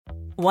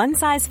One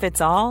size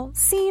fits all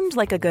seemed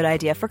like a good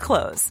idea for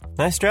clothes.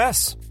 Nice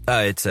dress.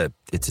 It's a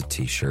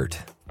t-shirt.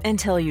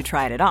 Until you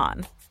tried it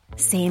on.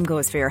 Same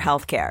goes for your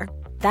healthcare.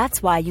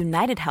 That's why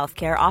United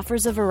Healthcare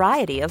offers a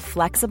variety of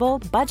flexible,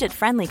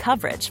 budget-friendly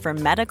coverage for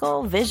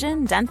medical,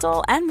 vision,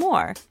 dental, and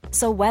more.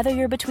 So whether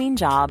you're between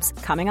jobs,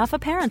 coming off a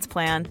parent's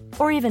plan,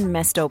 or even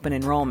missed open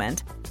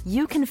enrollment,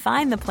 you can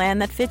find the plan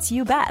that fits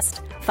you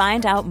best.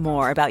 Find out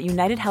more about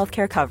United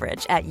Healthcare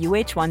coverage at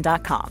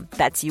uh1.com.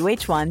 That's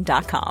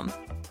uh1.com.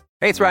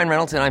 Hey, it's Ryan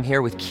Reynolds, and I'm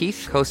here with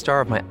Keith,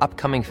 co-star of my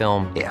upcoming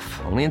film,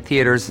 If, only in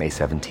theaters May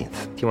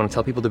 17th. Do you want to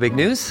tell people the big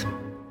news?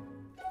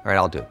 All right,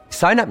 I'll do it.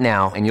 Sign up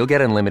now and you'll get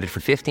unlimited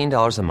for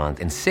 $15 a month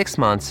and 6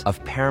 months of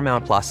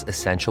Paramount Plus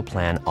Essential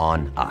Plan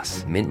on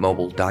us.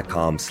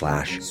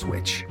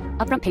 MintMobile.com/switch.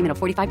 Upfront payment of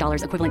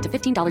 $45 equivalent to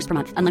 $15 per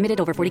month. Unlimited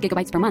over 40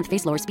 gigabytes per month.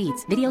 Face lower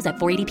speeds. Videos at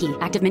 480p.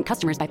 Active Mint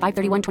customers by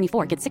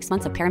 531.24 get 6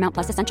 months of Paramount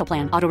Plus Essential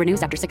Plan. Auto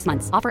renews after 6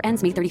 months. Offer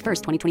ends May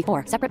 31st,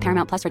 2024. Separate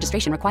Paramount Plus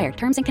registration required.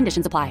 Terms and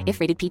conditions apply if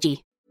rated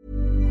PG.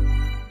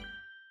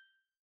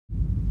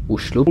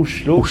 Oslo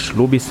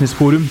Business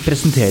Forum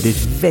presenterer.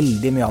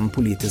 Veldig mye av den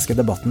politiske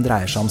debatten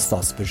dreier seg om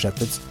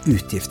statsbudsjettets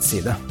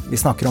utgiftsside. Vi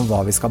snakker om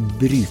hva vi skal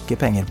bruke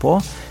penger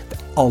på. Det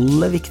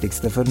aller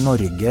viktigste for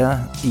Norge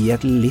i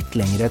et litt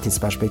lengre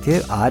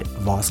tidsperspektiv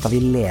hva skal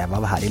vi leve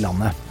av her i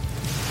landet.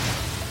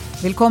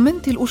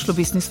 Velkommen til Oslo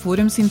Business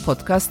Forum sin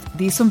podcast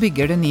De som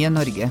bygger det nye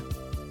Norge.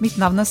 Mitt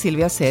navn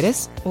Silvia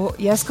Ceres, og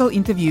jeg skal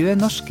intervjue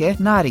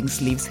norske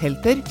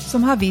næringslivshelter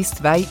som har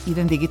vist vei i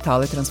den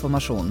digitale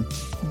transformasjonen.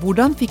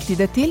 Hvordan fikk de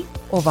det til,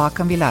 og hva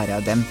kan vi lære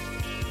av dem?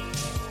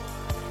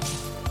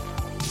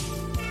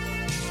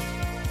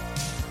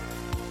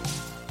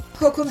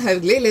 Håkon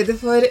Haugli, leder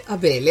for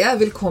Abelia.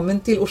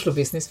 Velkommen til Oslo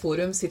Business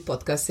Forum sitt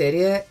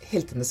podcastserie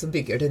Heltene som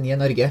bygger det nye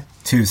Norge.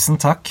 Tusen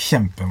takk,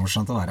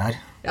 kjempemorsomt å være her.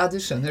 Ja, du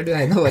skjønner, du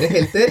en av våre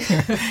helter.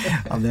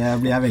 Ja,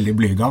 det blir jeg veldig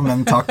blyg av,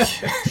 men takk.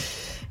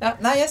 Ja,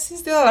 nei, jeg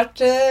synes det har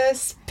vært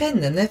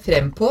spennende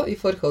frem på i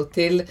forhold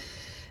til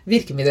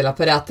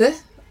virkemiddelapparatet,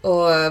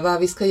 og hva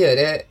vi skal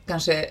gjøre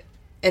kanskje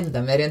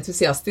enda mer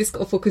entusiastisk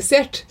og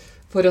fokusert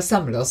for å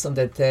samle oss om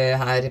dette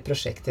her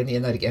prosjektet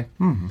Nye Norge.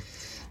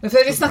 Men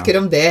før vi snakker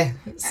om det,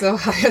 så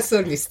har jeg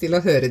så lyst til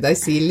å høre deg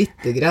si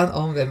litt grann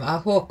om hvem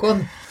Håkon.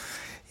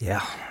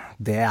 Ja,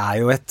 det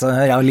jo et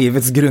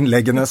livets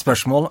grunnleggende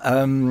spørsmål.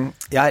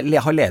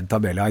 Jeg har ledet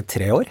Abelia i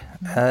 3 år.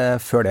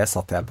 Før det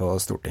satt jeg på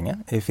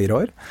Stortinget i 4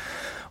 år.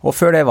 Og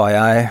før det var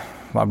jeg,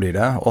 hva blir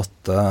det,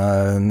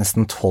 8,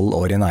 nesten 12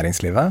 år i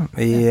næringslivet.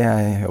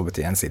 Jeg jobbet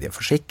i Gjensidige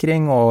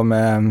Forsikring og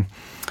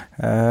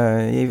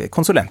i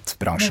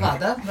konsulentbransjen.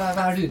 Men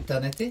hva du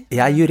utdannet i?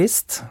 Jeg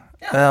jurist,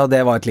 og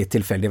det var et litt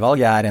tilfeldig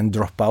valg. Jeg en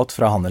dropout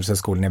fra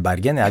Handelshøyskolen i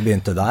Bergen. Jeg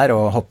begynte der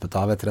og hoppet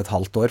av etter et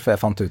halvt år, for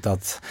jeg fant ut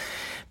at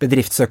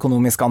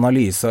bedriftsøkonomisk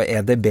analyse og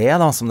EDB,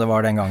 da, som det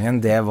var den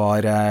gangen, det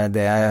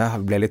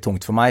ble litt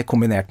tungt for meg,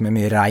 kombinert med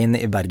mye regn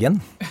i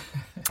Bergen.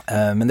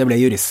 Men det ble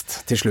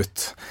jurist til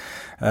slutt.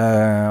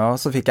 Og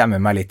så fikk jeg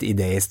med meg litt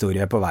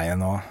idéhistorie på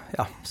veien, og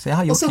ja, så jeg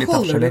har gjort litt forskjellig. Og så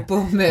holder du på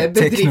med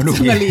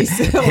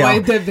bedriftsanalyse og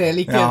EDB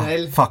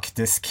likevel. Ja,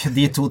 faktisk.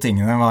 De 2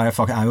 tingene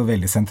jo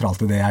veldig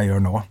sentralt i det jeg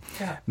gjør nå.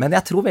 Ja. Men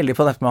jeg tror veldig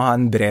på dette med å ha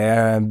en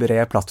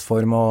bred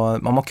plattform, og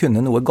man må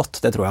kunne noe godt,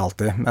 det tror jeg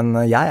alltid. Men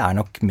jeg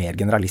nok mer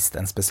generalist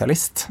enn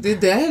spesialist. Det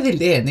jeg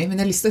veldig enig i, men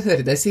jeg har lyst til å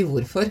høre deg si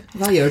hvorfor.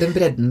 Hva gjør den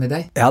bredden med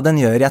deg? Ja,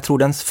 jeg tror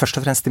den først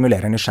og fremst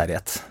stimulerer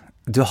nysgjerrighet.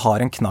 Du har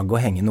en knagg å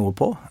henge noe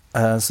på,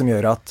 som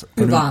gjør at...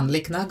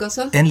 Uvanlig knagg,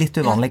 altså? En litt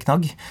uvanlig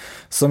knagg,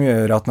 som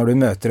gjør at når du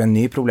møter en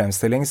ny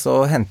problemstilling,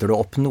 så henter du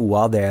opp noe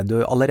av det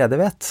du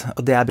allerede vet,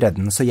 og det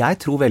bredden. Så jeg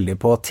tror veldig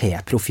på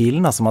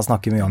T-profilen, som man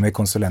snakker mye om i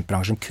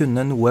konsulentbransjen,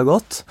 kunne noe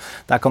godt.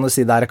 Der kan du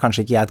si, der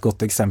kanskje ikke jeg et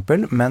godt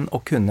eksempel, men å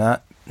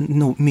kunne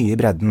mye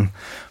i bredden,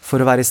 for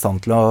å være i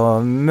stand til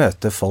å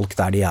møte folk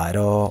der de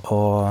og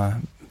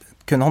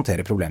kunne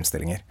håndtere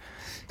problemstillinger.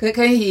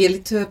 Kan jeg gi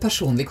litt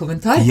personlig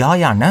kommentar? Ja,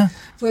 gjerne.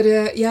 For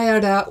jeg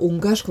da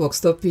ungarsk,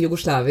 vokst opp i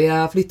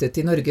Jugoslavia, flyttet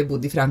til Norge,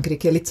 bodd i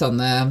Frankrike, litt sånn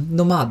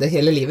nomade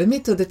hele livet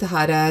mitt, og dette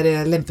her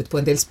lempet på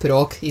en del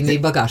språk inn i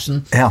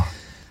bagasjen. Ja.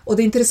 Og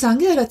det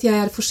interessante at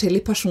jeg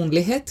forskjellig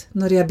personlighet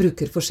når jeg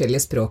bruker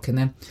forskjellige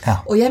språkene. Ja.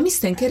 Og jeg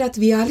mistenker at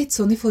vi litt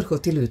sånn i forhold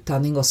til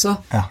utdanning også.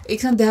 Ja.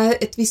 Ikke sant? Det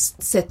et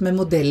visst sett med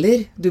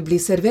modeller du blir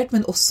servert,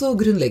 men også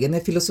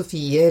grunnleggende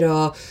filosofier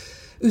og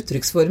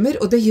uttrykksformer,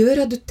 og det gjør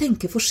at du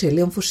tenker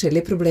forskjellig om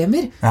forskjellige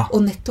problemer,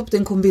 og nettopp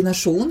den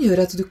kombinasjonen gjør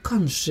at du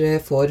kanskje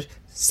får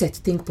sett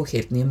ting på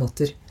helt nye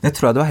måter. Det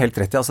tror jeg du har helt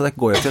rett i. Altså, det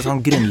går jo til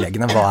sånn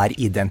grunnleggende hva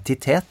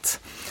identitet.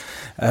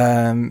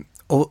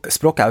 Og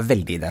språk jo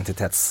veldig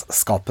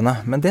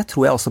identitetsskapende, men det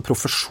tror jeg også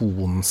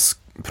profesjon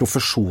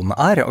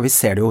og vi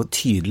ser det jo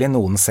tydelig i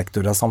noen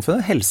sektorer av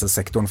samfunnet,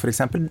 helsesektoren for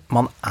eksempel,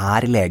 man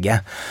lege.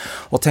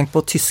 Og tenk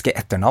på tyske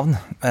etternavn.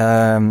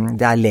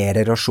 Det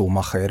Lehrer og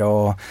Schumacher,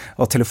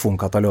 og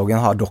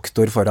telefonkatalogen har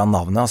doktor foran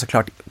navnet. Altså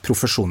klart,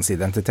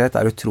 profesjonsidentitet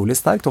utrolig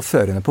sterkt, og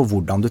førende på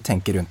hvordan du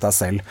tenker rundt deg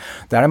selv.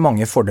 Det det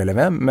mange fordeler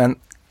ved, men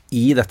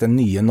i dette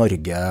nye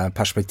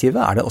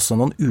Norge-perspektivet det også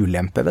noen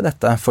ulemper ved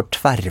dette, for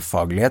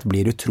tverrfaglighet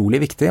blir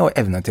utrolig viktig, og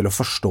evne til å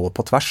forstå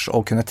på tvers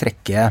og kunne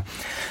trekke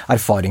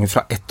erfaringer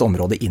fra ett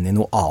område inn i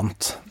noe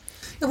annet.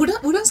 Ja,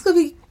 hvordan skal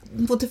vi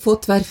få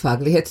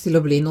tverrfaglighet til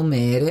å bli noe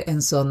mer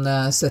enn sånn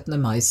 17.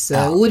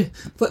 mais-ord?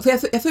 For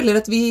jeg føler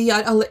at vi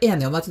alle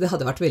enige om at det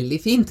hadde vært veldig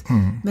fint,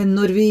 men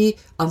når vi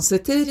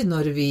ansetter,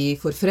 når vi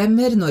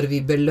forfremmer, når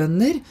vi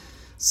belønner,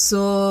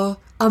 så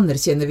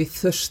anerkjenner vi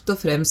først og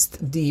fremst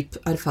dyp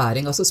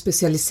erfaring, altså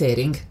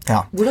spesialisering.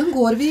 Ja. Hvordan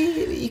går vi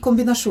i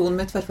kombinasjon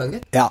med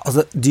tverrfaglighet? Ja,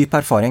 altså dyp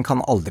erfaring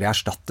kan aldri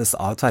erstattes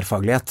av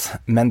tverrfaglighet,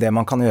 men det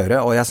man kan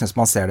gjøre, og jeg synes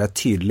man ser det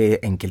tydelig i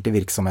enkelte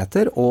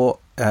virksomheter, og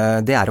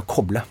det å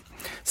koble.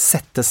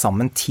 Sette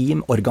sammen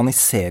team,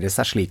 organisere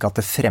seg slik at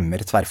det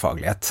fremmer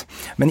tverrfaglighet.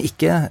 Men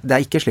det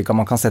ikke slik at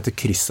man kan sette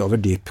kryss over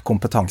dyp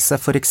kompetanse.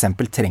 For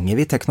eksempel trenger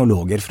vi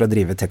teknologer for å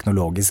drive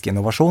teknologisk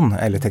innovasjon,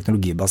 eller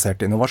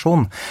teknologibasert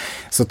innovasjon.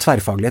 Så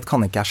tverrfaglighet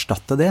kan ikke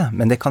erstatte det,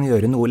 men det kan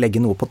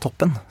legge noe på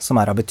toppen som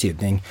av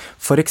betydning.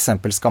 For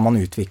eksempel skal man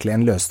utvikle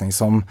en løsning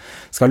som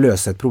skal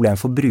løse et problem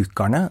for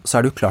brukerne,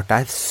 så det jo klart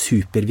det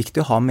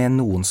superviktig å ha med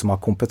noen som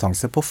har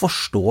kompetanse på å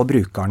forstå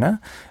brukerne,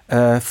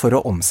 for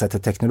å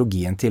omsette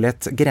teknologien til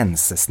et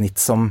grensesnitt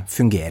som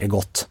fungerer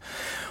godt.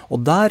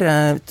 Og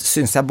der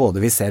synes jeg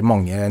både vi ser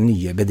mange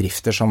nye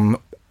bedrifter som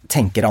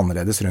tenker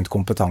annerledes rundt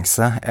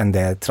kompetanse enn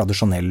det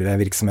tradisjonelle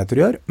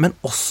virksomheter gjør, men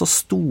også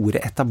store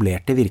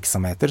etablerte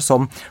virksomheter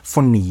som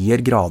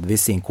fornyer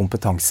gradvis sin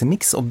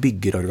kompetansemiks og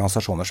bygger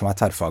organisasjoner som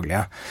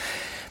tverrfaglige.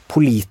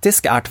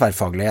 Politisk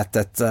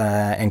tverrfaglighet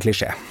en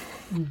klisjé.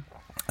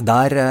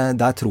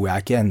 Der tror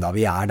jeg ikke enda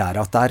vi der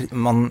at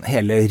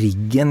hele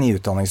riggen i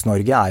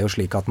Utdannings-Norge jo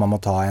slik at man må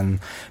ta en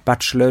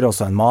bachelor og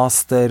så en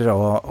master,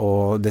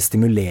 og det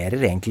stimulerer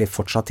egentlig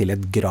fortsatt til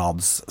et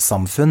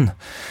gradssamfunn.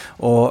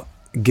 Og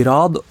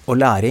grad og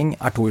læring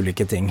to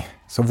ulike ting.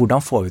 Så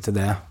hvordan får vi til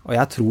det? Og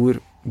jeg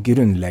tror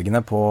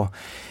grunnleggende på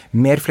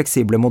mer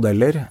fleksible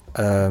modeller,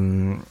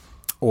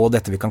 og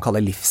dette vi kan kalle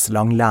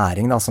livslang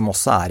læring, som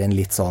også en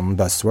litt sånn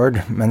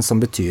buzzword, men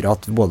som betyr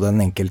at både den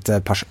enkelte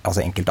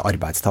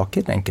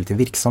arbeidstaker, den enkelte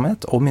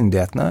virksomhet og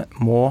myndighetene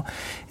må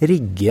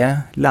rigge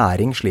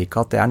læring slik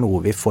at det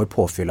noe vi får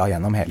påfyll av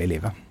gjennom hele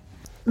livet.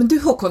 Men du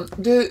Håkon,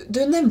 du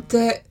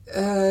nevnte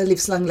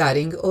livslang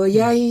læring, og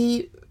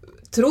jeg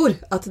tror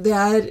at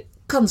det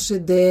kanskje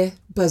det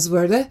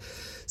buzzwordet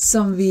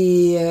som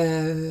vi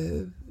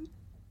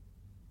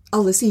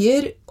alle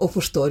sier og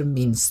forstår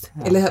minst.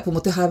 Ja. Eller på en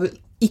måte har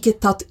ikke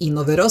tatt inn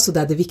over oss, og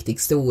det det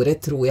viktigste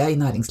ordet, tror jeg, i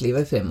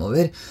næringslivet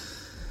fremover.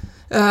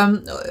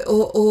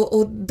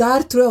 Og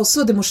der tror jeg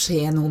også det må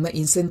skje noe med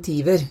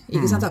insentiver,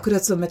 ikke sant?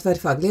 Akkurat som med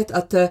tverrfaglighet,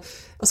 at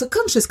altså,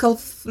 kanskje skal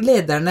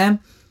lederne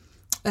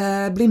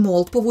bli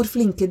målt på hvor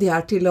flinke de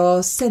til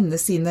å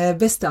sende sine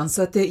beste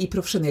ansatte i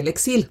profesjonell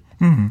eksil.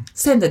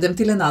 Sende dem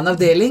til en annen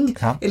avdeling,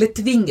 eller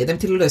tvinge dem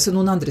til å løse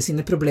noen andre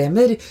sine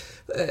problemer.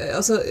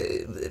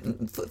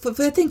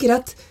 For jeg tenker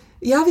at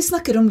ja, vi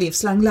snakker om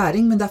livslang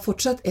læring, men det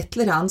fortsatt et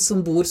eller annet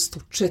som bor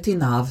stort sett i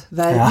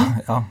Nav-verden.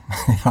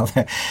 Ja,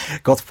 det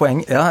godt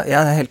poeng. Ja,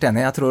 jeg helt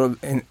enig. Jeg tror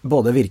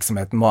både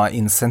virksomheten må ha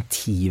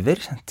insentiver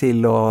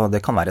til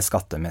det kan være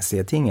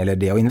skattemessige ting, eller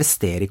det å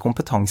investere i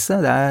kompetanse.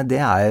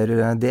 Det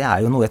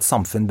jo noe et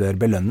samfunn bør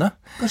belønne.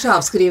 Kanskje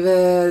avskrive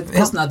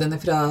kostnadene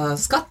fra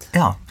skatt?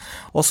 Ja,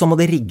 og så må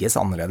det rigges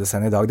annerledes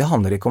enn i dag. Det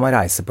handler ikke om å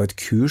reise på et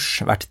kurs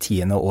hvert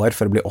 10. år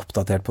for å bli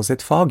oppdatert på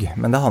sitt fag,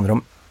 men det handler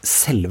om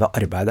selve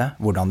arbeidet,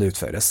 hvordan det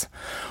utføres.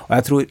 Og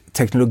jeg tror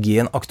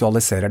teknologien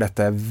aktualiserer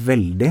dette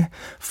veldig,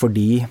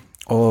 fordi,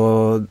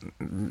 og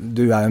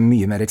du jo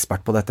mye mer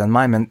ekspert på dette enn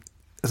meg, men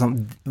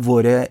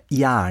våre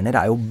hjerner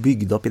jo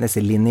bygd opp i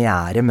disse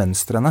lineære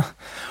mønstrene,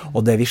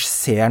 og det vi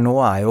ser nå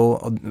jo,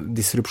 og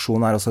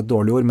disrupsjon også et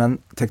dårlig ord, men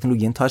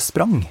teknologien tar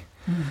sprang.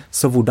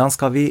 Så hvordan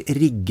skal vi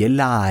rigge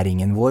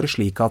læringen vår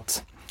slik at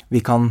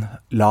vi kan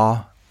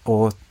la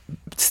og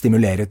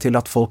stimulere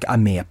til at folk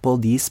med på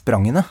de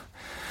sprangene,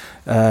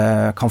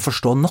 kan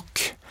forstå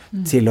nok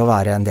til å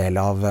være en del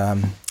av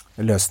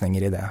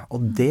løsninger i det.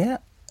 Og det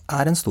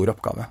en stor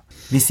oppgave.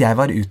 Hvis jeg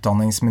var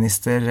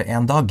utdanningsminister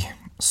en dag,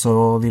 så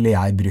ville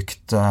jeg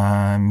brukt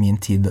min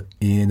tid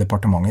i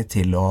departementet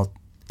til å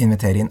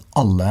invitere inn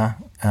alle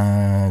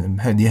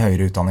de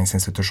høyere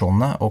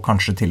utdanningsinstitusjonene, og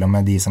kanskje til og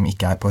med de som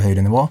ikke på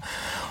høyere nivå,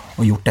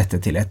 og gjort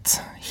dette til et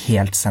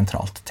helt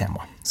sentralt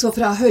tema. Så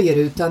fra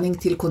høyere utdanning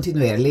til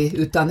kontinuerlig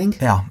utdanning?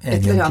 Ja,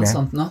 egentlig. Et eller annet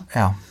sånt nå?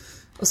 Ja.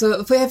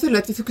 For jeg føler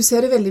at vi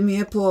fokuserer veldig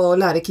mye på å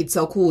lære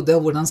kidsa å kode,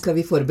 og hvordan skal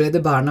vi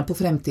forberede barna på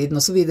fremtiden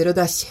og så videre, og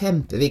det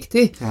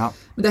kjempeviktig. Ja.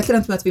 Men det et eller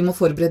annet med at vi må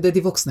forberede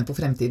de voksne på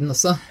fremtiden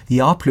også.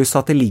 Ja, pluss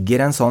at det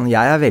ligger en sånn,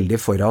 jeg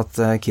veldig for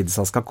at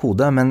kidsa skal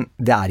kode, men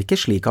det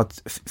ikke slik at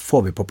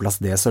får vi på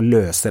plass det, så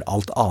løser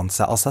alt annet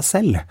seg av seg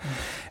selv.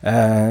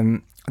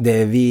 Det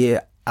vi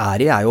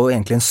jo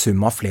egentlig en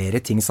sum av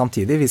flere ting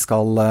samtidig. Vi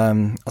skal,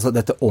 altså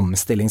dette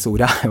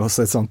omstillingsordet jo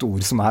også et sånt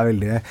ord som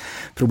veldig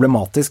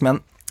problematisk,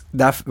 men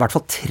det i hvert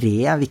fall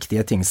 3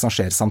 viktige ting som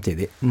skjer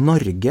samtidig.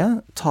 Norge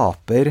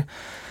taper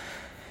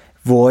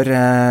vår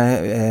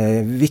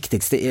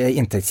viktigste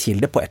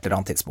inntektskilde på et eller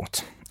annet tidspunkt.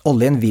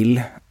 Oljen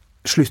vil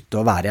slutte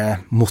å være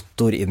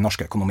motor i den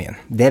norske økonomien.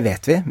 Det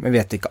vet vi, men vi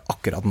vet ikke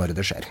akkurat når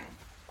det skjer.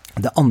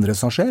 Det andre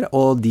som skjer,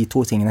 og de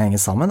to tingene henger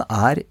sammen,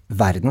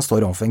 verden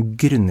står overfor en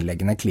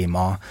grunnleggende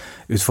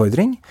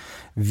klimautfordring.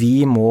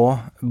 Vi må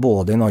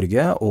både i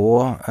Norge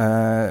og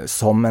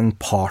som en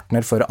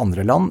partner for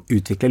andre land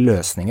utvikle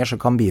løsninger som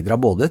kan bidra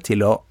både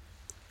til å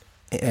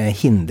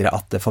hindre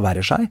at det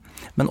forverrer seg,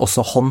 men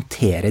også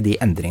håndtere de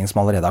endringene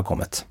som allerede har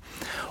kommet.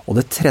 Og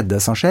det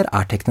tredje som skjer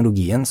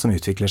teknologien som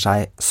utvikler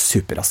seg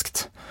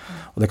superraskt.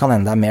 Og det kan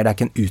hende det mer, det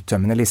ikke en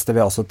uttømmende liste,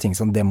 vi har også ting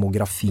som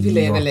demografi. Vi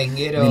lever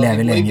lenger, og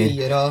vi bor i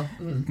byer.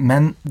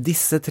 Men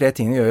disse tre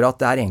tingene gjør at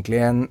det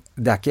egentlig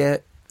det ikke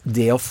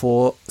det å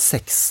få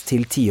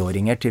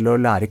 6-10-åringer til å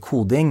lære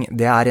koding,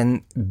 det en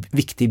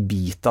viktig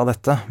bit av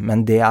dette,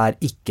 men det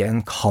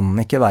kan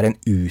ikke være en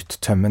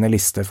uttømmende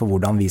liste for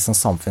hvordan vi som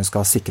samfunn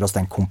skal sikre oss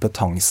den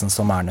kompetansen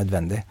som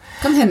nødvendig.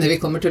 Kan hende vi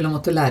kommer til å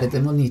måtte lære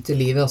dem å nyte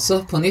livet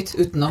også, på nytt,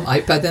 utenom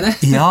iPadene.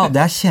 Ja,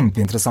 det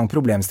kjempeinteressant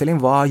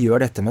problemstilling. Hva gjør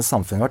dette med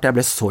samfunnet vårt? Jeg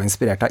ble så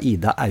inspirert av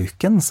Ida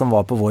Auken, som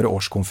var på vår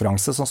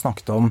årskonferanse, som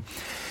snakket om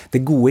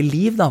det gode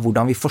liv,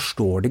 hvordan vi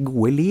forstår det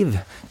gode liv.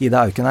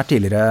 Ida Auken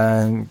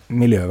tidligere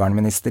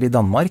miljøvernminister i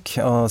Danmark,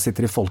 og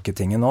sitter i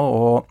Folketinget nå,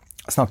 og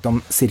snakket om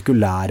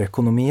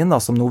sirkulærøkonomien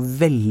som noe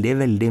veldig,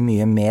 veldig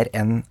mye mer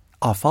enn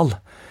avfall.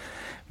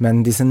 Men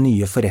disse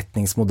nye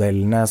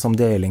forretningsmodellene som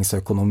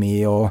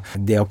delingsøkonomi og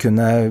det å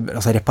kunne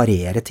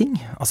reparere ting,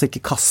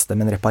 ikke kaste,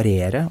 men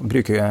reparere,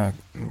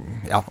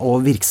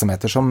 og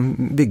virksomheter som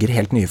bygger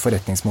helt nye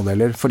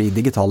forretningsmodeller fordi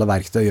digitale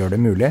verktøy gjør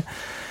det mulig.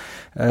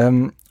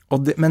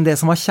 Men det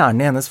som var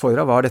kjernen i hennes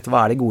foredrag var dette,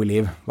 hva det gode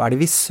liv? Hva det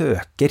vi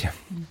søker?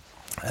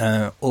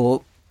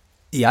 Og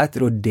jeg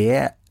tror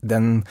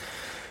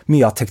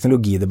mye av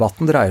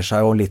teknologidebatten dreier seg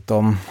jo litt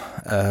om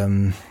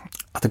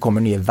at det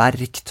kommer nye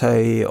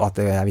verktøy, og at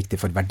det viktig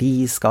for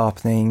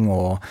verdiskapning,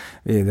 og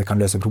det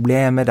kan løse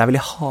problemer. Det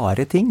veldig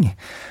harde ting,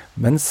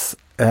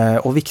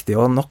 og viktig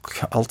og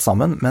nok alt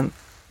sammen, men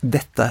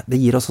det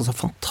gir oss også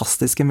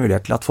fantastiske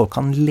muligheter til at folk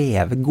kan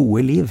leve gode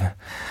liv.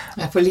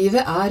 Ja, for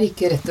livet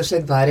ikke rett og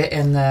slett bare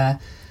en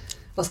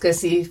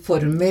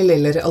formel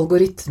eller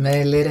algoritme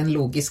eller en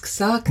logisk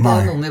sak.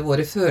 Det noe med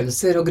våre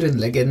følelser og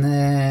grunnleggende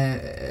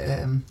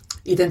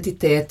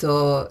identitet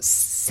og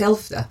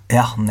self.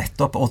 Ja,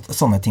 nettopp. Og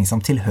sånne ting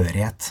som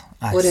tilhørighet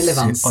og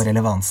relevans. Og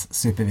relevans,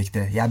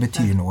 superviktig. Jeg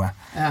betyr noe.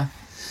 Ja.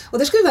 Og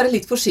det skal vi være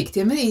litt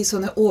forsiktige med i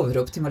sånne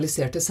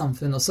overoptimaliserte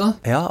samfunn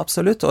også. Ja,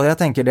 absolutt. Og jeg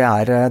tenker det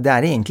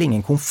egentlig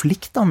ingen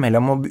konflikt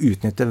mellom å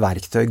utnytte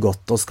verktøy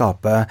godt og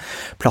skape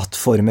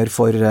plattformer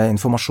for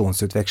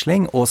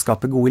informasjonsutveksling og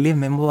skape gode liv.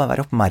 Men vi må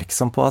være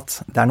oppmerksom på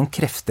at det noen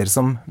krefter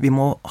som vi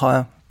må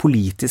ha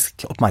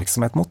politisk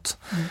oppmerksomhet mot.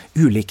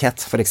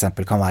 Ulikhet for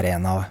eksempel kan være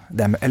en av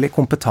dem, eller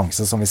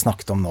kompetanse som vi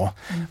snakket om nå.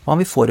 Hva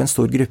om vi får en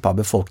stor gruppe av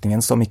befolkningen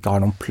som ikke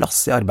har noen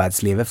plass i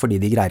arbeidslivet fordi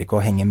de greier ikke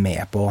å henge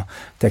med på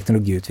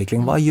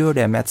teknologiutvikling? Hva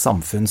gjør det med et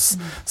samfunns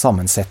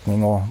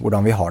sammensetning og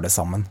hvordan vi har det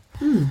sammen?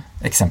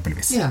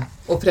 Eksempelvis. Ja,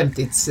 og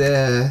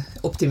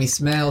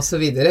fremtidsoptimisme og så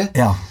videre.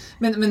 Ja.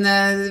 Men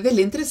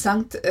veldig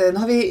interessant. Nå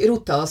har vi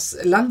rotet oss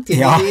langt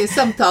inn i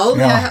samtalen,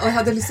 og jeg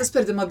hadde lyst til å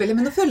spørre deg, Abelia,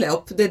 men nå følger jeg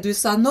opp det du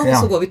sa nå, og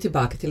så går vi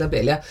tilbake til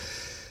Abelia.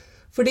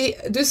 Fordi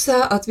du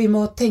sa at vi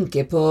må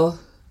tenke på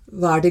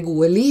hva det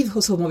gode liv,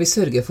 og så må vi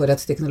sørge for at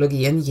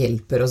teknologien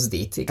hjelper oss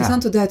dit, ikke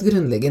sant? Og det et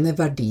grunnleggende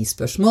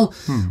verdispørsmål.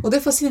 Og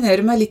det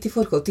fascinerer meg litt i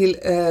forhold til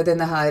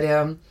denne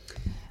her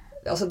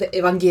det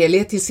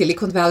evangeliet til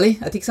Silicon Valley,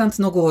 ikke sant?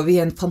 Nå går vi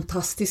i en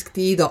fantastisk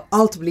tid, og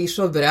alt blir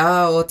så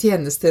bra, og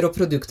tjenester og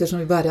produkter som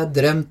vi bare har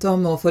drømt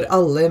om, og for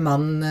alle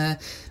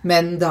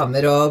menn,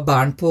 damer og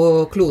barn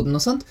på kloden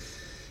og sånt.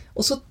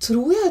 Og så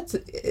tror jeg at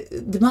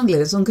det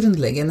mangler en sånn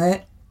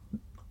grunnleggende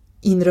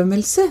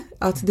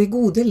innrømmelse, at det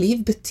gode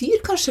liv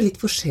betyr kanskje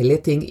litt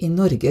forskjellige ting i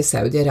Norge,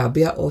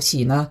 Saudi-Arabia og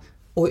Kina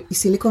og i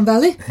Silicon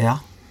Valley. Ja.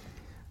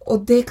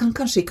 Og det kan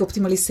kanskje ikke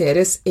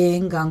optimaliseres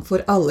en gang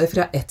for alle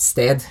fra ett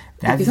sted.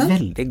 Det et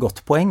veldig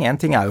godt poeng. En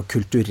ting jo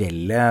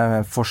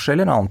kulturelle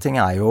forskjeller, en annen ting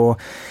jo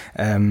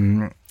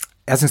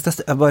jeg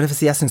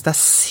synes det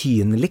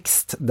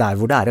synligst der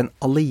hvor det en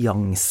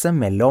allianse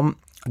mellom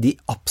de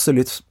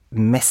absolutt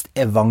mest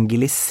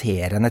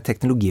evangeliserende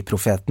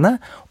teknologiprofetene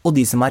og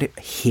de som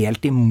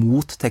helt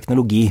imot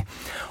teknologi.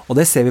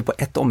 Og det ser vi på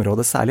ett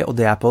område særlig, og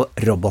det på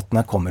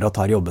robotene kommer og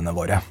tar jobbene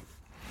våre.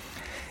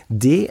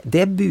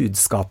 Det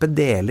budskapet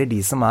deler de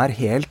som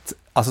helt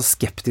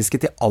skeptiske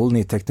til all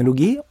ny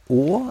teknologi,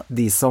 og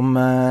de som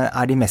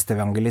de mest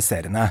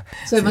evangeliserende.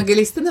 Så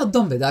evangelistene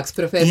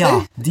dommedagsprofeter.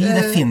 Ja, de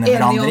finner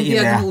hverandre i det. Enige om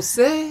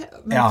diagnose,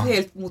 men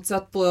helt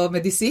motsatt på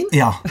medisin.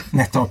 Ja,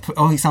 nettopp.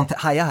 Og ikke sant,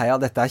 heia,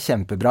 dette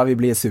kjempebra, vi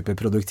blir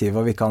superproduktive,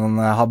 og vi kan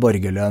ha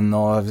borgerlønn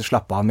og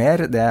slappe av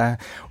mer,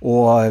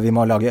 og vi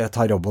må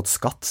ta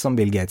robotskatt, som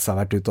Bill Gates har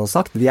vært ute og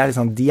sagt. De er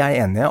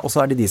enige, og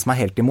så det de som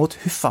helt imot.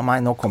 Huffa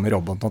meg, nå kommer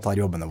roboten og tar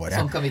jobbene våre.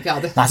 Sånn kan vi ikke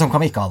ha det. Nei, sånn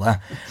kan vi ikke ha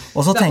det.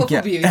 Og så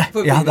tenker jeg,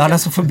 ja,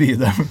 det så forby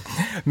det.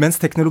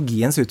 Mens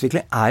teknologiens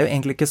utvikling jo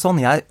egentlig ikke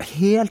sånn. Jeg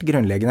helt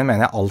grunnleggende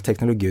mener jeg all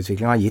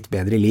teknologiutvikling har gitt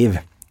bedre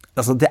liv.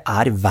 Altså, det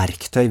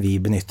verktøy vi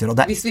benytter. Og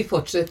hvis vi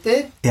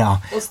fortsetter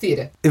å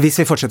styre. Hvis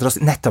vi fortsetter å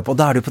nettopp, og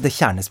da det jo på det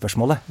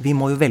kjernespørsmålet. Vi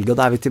må jo velge, og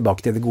da vi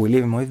tilbake til det gode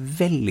liv, vi må jo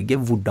velge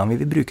hvordan vi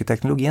vil bruke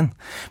teknologien.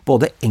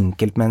 Både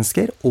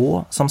enkeltmennesker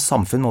og som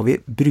samfunn må vi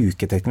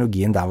bruke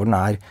teknologien der hvor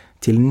den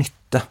til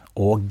nytte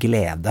og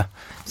glede.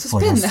 Så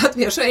spennende at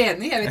vi så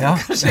enige. Jeg vet ikke,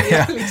 kanskje vi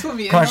har litt for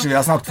mye Kanskje vi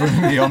har snakket for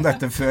mye om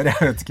dette før,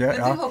 jeg vet ikke.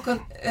 Men du,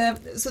 Håkon,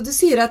 så du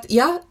sier at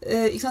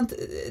ikke sant,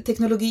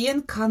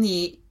 teknologien kan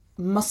gi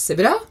masse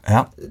bra.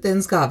 Ja.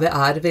 Dens gave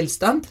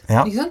velstand.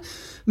 Ja. Ikke sant?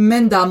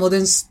 Men da må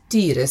den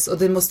styres,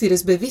 og den må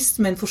styres bevisst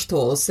med en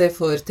forståelse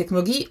for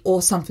teknologi og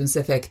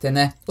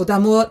samfunnseffektene. Og da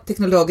må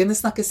teknologene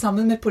snakke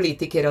sammen med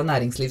politikere og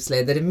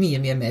næringslivsledere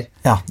mye, mye mer.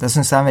 Ja, det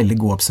synes jeg en veldig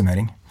god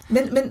oppsummering.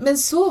 Men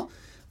så,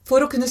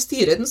 for å kunne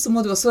styre den, så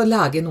må du også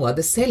lage noe av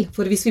det selv.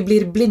 For hvis vi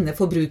blir blinde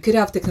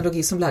forbrukere av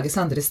teknologi som lages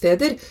andre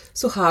steder,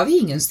 så har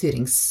vi ingen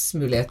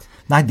styringsmulighet.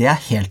 Nei, det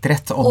helt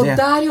rett. Og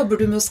der jobber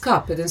du med å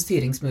skape den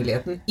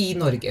styringsmuligheten i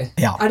Norge.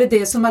 Ja.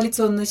 Det som litt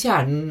sånn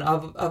kjernen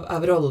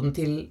av rollen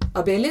til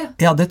Abelia?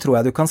 Ja, det tror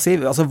jeg du kan si.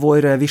 Altså,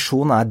 vår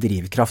visjon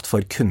drivkraft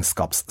for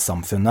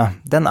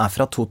kunnskapssamfunnet. Den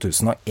fra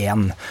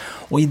 2001.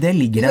 Og i det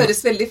ligger det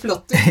høres veldig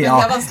flott ut, men det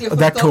vanskelig å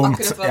forstå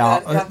akkurat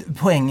hva det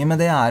Poenget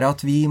med det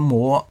at vi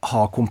må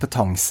ha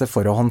kompetanse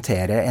for å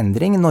håndtere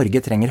endring.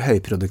 Norge trenger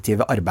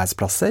høyproduktive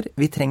arbeidsplasser.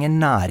 Vi trenger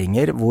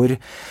næringer hvor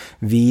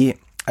vi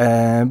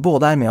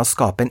både med å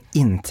skape en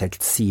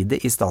inntektsside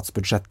i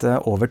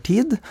statsbudsjettet over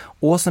tid,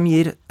 og som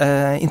gir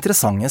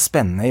interessante,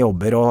 spennende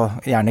jobber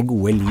og gjerne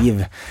gode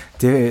liv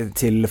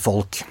til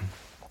folk.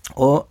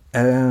 Og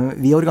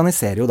vi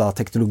organiserer jo da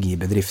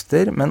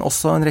teknologibedrifter, men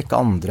også en rekke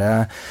andre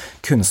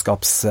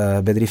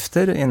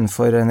kunnskapsbedrifter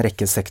innenfor en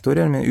rekke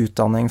sektorer med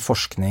utdanning,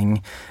 forskning,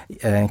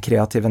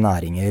 kreative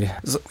næringer.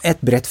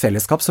 Et bredt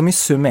fellesskap som i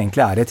sum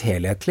egentlig et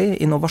helhetlig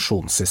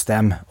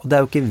innovasjonssystem. Og det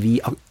jo ikke vi,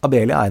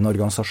 Abelia en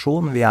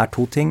organisasjon, vi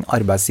to ting,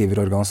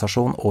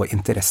 arbeidsgiverorganisasjon og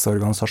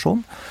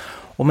interesseorganisasjon.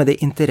 Og med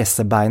det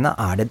interessebeinet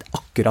det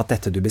akkurat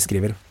dette du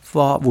beskriver.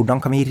 Hvordan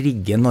kan vi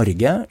rigge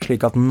Norge,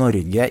 slik at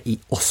Norge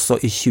også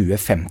i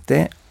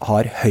 2050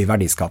 har høy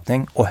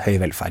verdiskapning og høy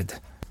velferd?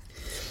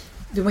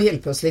 Du må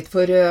hjelpe oss litt,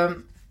 for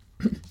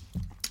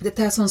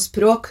dette sånn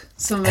språk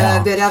som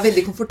dere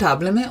veldig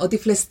komfortable med, og de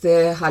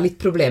fleste har litt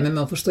problemer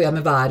med å forstå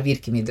men hva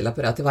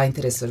virkemiddelapparatet, hva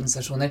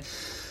interesseorganisasjoner.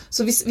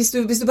 Så hvis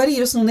du bare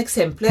gir oss noen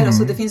eksempler,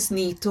 altså det finnes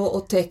NITO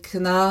og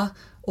Tekna,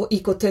 og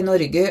IKT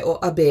Norge,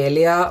 og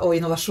Abelia, og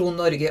Innovasjon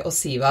Norge, og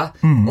SIVA,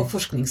 og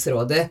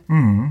Forskningsrådet.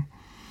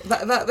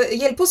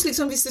 Hjelp oss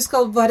liksom, hvis du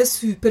skal være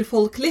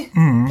superfolkelig,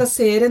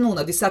 plassere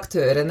noen av disse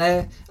aktørene.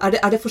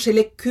 Det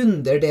forskjellige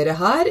kunder dere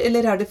har,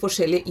 eller det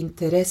forskjellige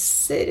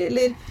interesser,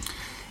 eller?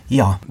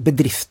 Ja,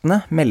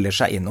 bedriftene melder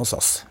seg inn hos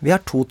oss. Vi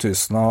har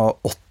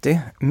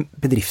 2080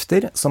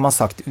 bedrifter som har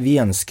sagt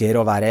vi ønsker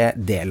å være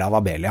del av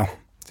Abelia.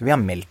 Så vi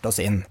har meldt oss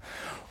inn.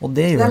 Og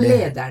det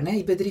lederne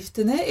i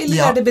bedriftene,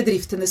 eller det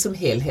bedriftene som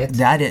helhet?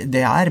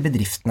 Det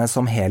bedriftene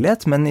som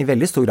helhet, men i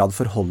veldig stor grad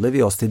forholder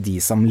vi oss til de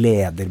som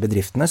leder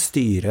bedriftene,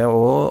 styret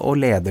og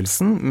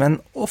ledelsen,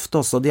 men ofte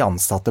også de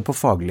ansatte på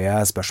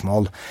faglige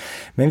spørsmål.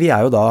 Men vi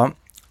jo da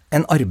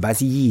en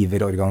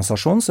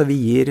arbeidsgiverorganisasjon, så vi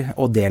gir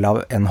og del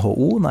av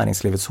NHO,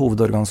 næringslivets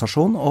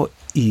hovedorganisasjon, og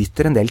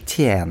yter en del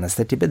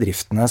tjenester til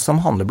bedriftene som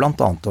handler blant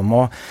annet om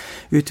å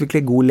utvikle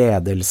god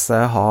ledelse,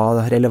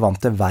 ha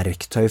relevante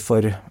verktøy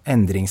for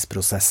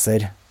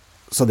endringsprosesser,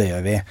 så det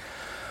gjør vi.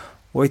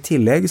 Og i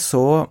tillegg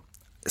så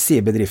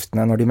sier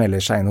bedriftene når de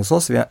melder seg inn hos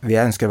oss, vi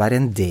ønsker å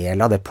være en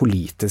del av det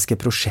politiske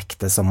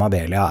prosjektet som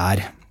Abelia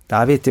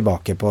Da vi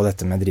tilbake på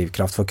dette med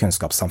drivkraft for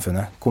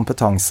kunnskapssamfunnet.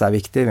 Kompetanse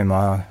viktig, vi må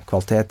ha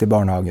kvalitet i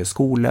barnehage og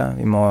skole,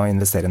 vi må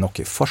investere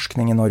nok i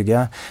forskning i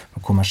Norge,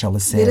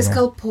 kommersialisere. Dere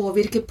skal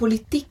påvirke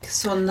politikk,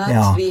 sånn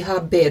at vi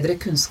har bedre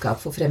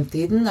kunnskap for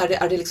fremtiden. Det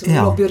liksom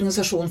en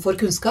lobbyorganisasjon for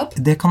kunnskap?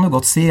 Det kan du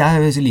godt si.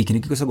 Jeg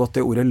liker ikke så godt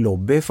det ordet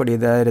lobby, fordi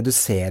det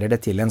reduserer det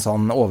til en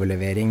sånn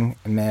overlevering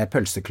med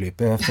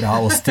pølseklype fra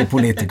oss til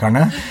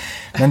politikerne.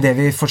 Men det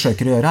vi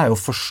forsøker å gjøre jo å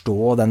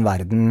forstå den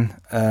verden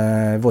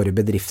våre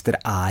bedrifter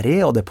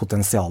i, og det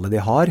potensialet de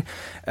har,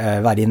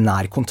 være i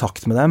nær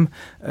kontakt med dem,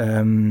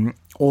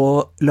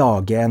 og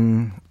lage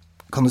en,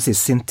 kan du si,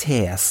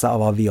 syntese av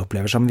hva vi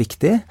opplever som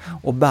viktig,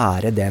 og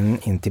bære den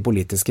inn til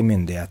politiske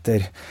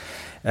myndigheter.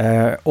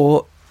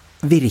 Og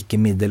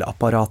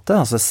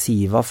virkemiddelapparatet, altså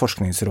SIVA,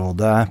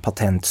 Forskningsrådet,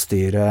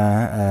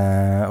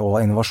 Patentstyret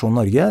og Innovasjon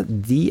Norge,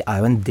 de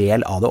jo en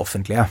del av det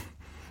offentlige.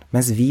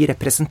 mens vi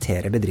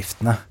representerer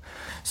bedriftene.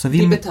 Så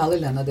de betaler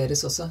lønna deres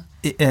også,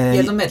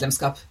 gjennom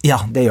medlemskap. Ja,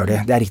 det gjør de.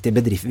 Det riktig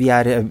bedrift. Vi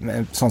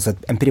sånn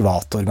sett en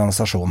privat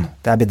organisasjon.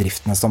 Det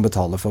bedriftene som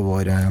betaler for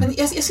vår... Men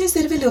jeg synes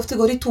dere veldig ofte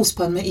går i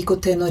tospann med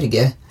IKT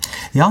Norge.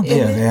 Ja,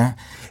 det gjør vi.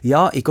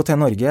 Ja, IKT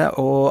Norge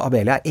og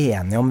Abelia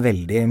enige om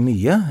veldig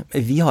mye.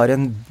 Vi har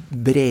et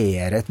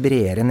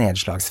bredere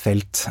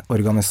nedslagsfelt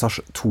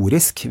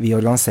organisatorisk. Vi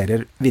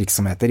organiserer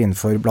virksomheter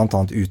innenfor blant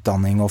annet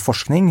utdanning og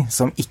forskning,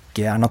 som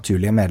ikke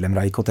naturlige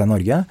medlemmer av IKT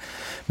Norge.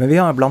 Men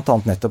vi har blant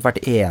annet nettopp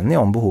vært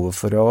enige om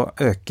behovet for å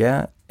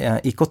øke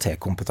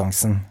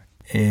IKT-kompetansen.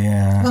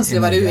 Vanskelig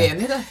å være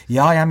uenig da.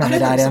 Ja, jeg mener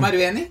det noen som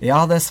uenig?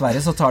 Ja,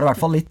 dessverre så tar det i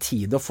hvert fall litt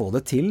tid å få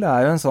det til. Det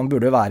jo en sånn,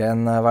 burde være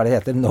en, hva det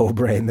heter,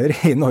 no-brainer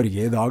i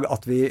Norge i dag,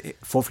 at vi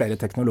får flere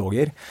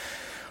teknologer.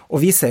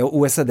 Og vi ser jo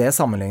OECD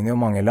sammenligner jo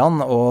mange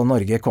land, og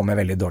Norge kommer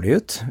veldig dårlig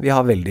ut. Vi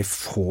har veldig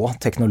få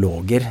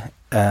teknologer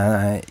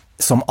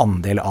som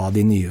andel av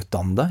de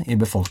nyutdannede i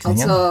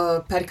befolkningen.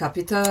 Altså per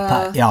capita?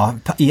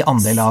 I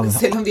andel av...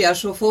 Selv om vi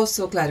så få,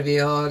 så klarer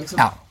vi å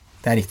liksom,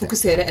 det riktig.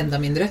 Fokusere enda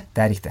mindre.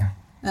 Det riktig.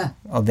 Ja.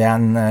 Og det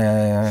en...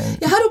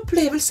 Jeg har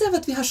opplevelse av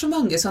at vi har så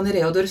mange sånne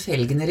Reodor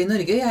Felgener i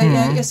Norge.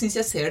 Jeg synes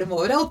jeg ser dem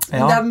overalt.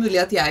 Men det mulig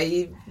at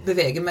jeg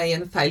beveger meg i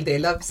en feil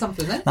del av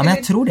samfunnet. Nei, men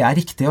jeg tror det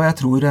riktig, og jeg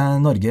tror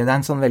Norge, det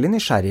en sånn veldig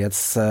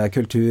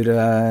nysgjerrighetskultur,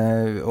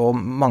 og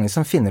mange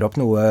som finner opp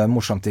noe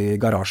morsomt i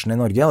garasjen i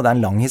Norge, og det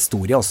en lang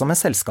historie også med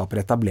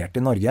selskaper etablert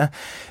i Norge.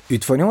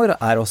 Utfordringen vår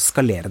å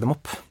skalere dem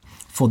opp.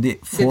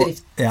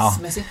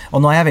 Bedriftsmessig.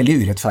 Og nå jeg veldig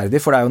urettferdig,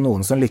 for det jo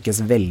noen som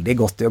lykkes veldig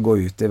godt i å gå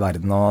ut i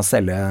verden og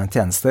selge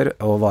tjenester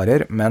og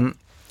varer, men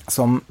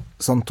som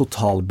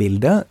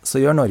totalbilde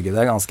så gjør Norge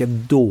det ganske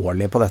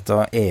dårlig på dette,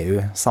 og EU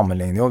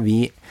sammenligner jo.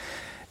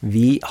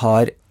 Vi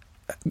har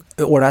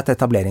ordentlig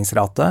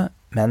etableringsrate,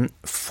 men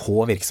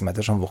få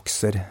virksomheter som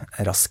vokser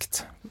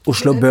raskt.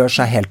 Oslo Børs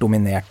helt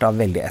dominert av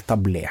veldig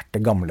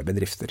etablerte gamle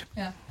bedrifter.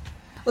 Ja.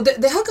 Og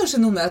det har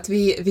kanskje noe med at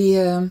vi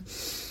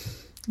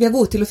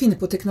gode til å finne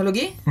på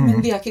teknologi, men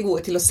vi ikke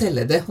gode til å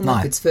selge det og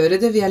markedsføre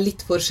det. Vi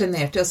litt for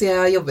generte. Altså jeg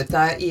har jobbet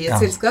der i et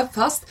selskap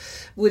fast,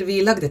 hvor vi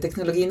lagde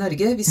teknologi i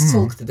Norge. Vi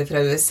solgte det fra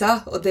USA,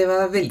 og det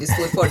var veldig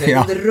stor fordel.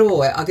 Den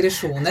råe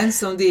aggresjonen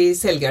som de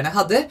selgerne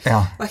hadde,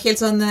 var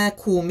helt sånn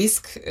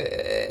komisk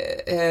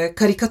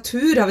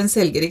karikatur av en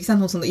selger, ikke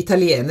sant? Noen sånne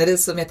italienere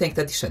som jeg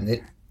tenkte at de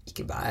skjønner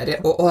ikke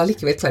bare, og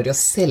allikevel klarer de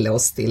å selge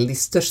oss til de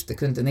største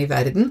kundene i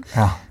verden.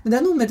 Men det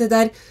noe med det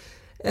der...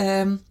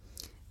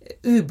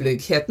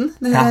 ublygheten.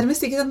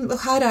 Nærmest ikke sånn,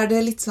 her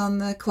det litt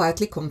sånn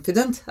quietly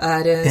confident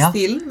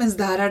stilen, mens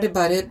der det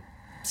bare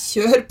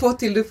kjør på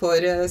til du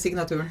får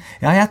signaturen.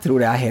 Ja, jeg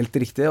tror det helt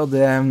riktig, og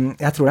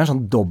jeg tror det en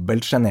sånn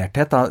dobbelt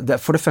generthet.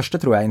 For det første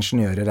tror jeg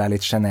ingeniører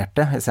litt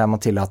generte, hvis jeg må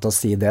tillate å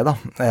si det da.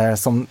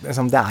 Som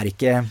det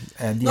ikke...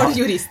 Nå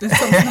det juristene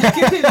som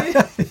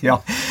snakker. Ja,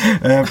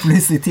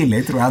 pluss i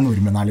tillegg tror jeg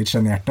nordmenn litt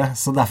generte,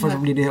 så derfor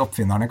blir de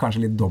oppfinnerne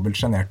kanskje litt dobbelt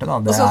generte da.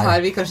 Og så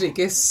har vi kanskje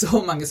ikke så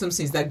mange som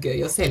synes det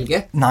gøy å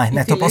selge. Nei,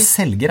 nettopp, og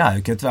selger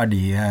jo ikke et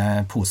verdi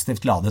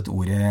positivt ladet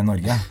ord i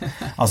Norge.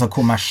 Altså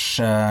kommers,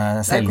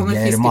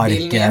 selger,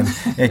 marked,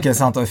 ikke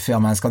sant? Og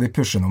men skal de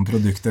pushe noen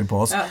produkter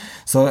på oss?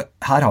 Så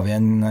her har vi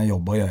en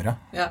jobb å gjøre.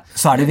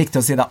 Så det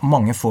viktig å si at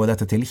mange får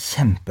dette til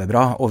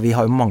kjempebra, og vi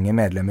har jo mange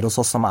medlemmer hos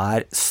oss som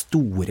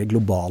store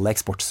globale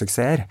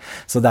eksportsuksesser.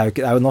 Så det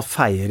jo nå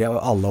feirer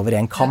alle over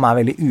en kam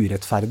veldig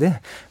urettferdig,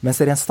 mens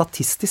det rent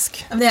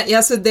statistisk.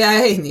 Så det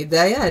jeg enig i,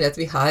 det at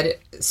vi har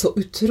så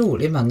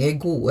utrolig mange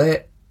gode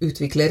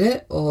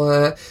utviklere og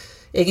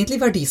egentlig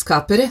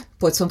verdiskapere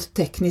på et sånt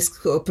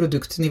teknisk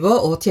produktnivå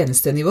og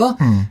tjenestenivå,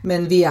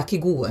 men vi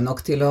ikke gode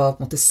nok til å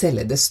på en måte,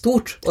 selge det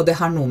stort. Og det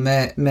har noe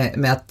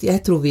med at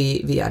jeg tror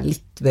vi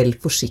litt vel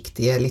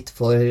forsiktige, litt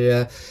for...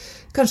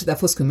 Kanskje det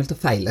for skummelt å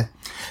feile.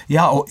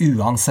 Ja, og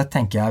uansett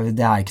tenker jeg,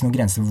 det ikke noen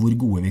grenser hvor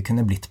gode vi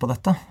kunne blitt på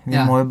dette. Vi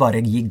må jo bare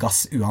gi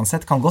gass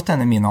uansett. Kan godt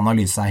hende min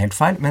analyse helt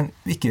feil, men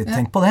ikke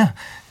tenk på det.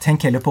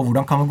 Tenk heller på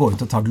hvordan kan vi gå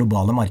ut og ta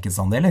globale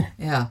markedsandeler.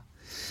 Ja.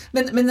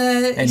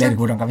 Eller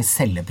hvordan kan vi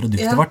selge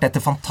produktet vårt? Dette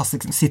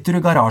fantastisk. Sitter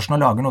du i garasjen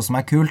og lager noe som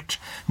kult,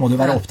 må du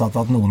være opptatt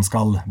av at noen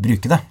skal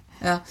bruke det.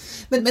 Ja,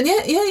 men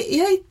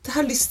jeg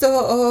har lyst til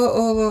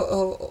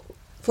å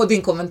få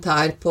din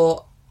kommentar på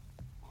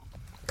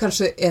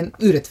kanskje en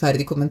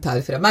urettferdig kommentar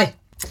fra meg.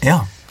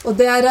 Ja. Og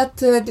det at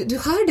du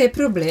har det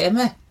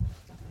problemet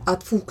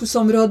at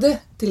fokusområdet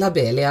til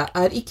Abelia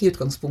ikke i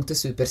utgangspunktet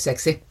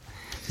supersexy.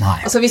 Nei.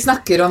 Altså vi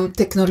snakker om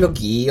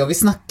teknologi, og vi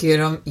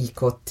snakker om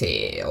IKT,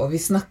 og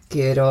vi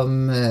snakker om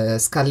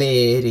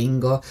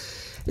skalering, og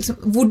liksom,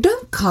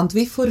 hvordan kan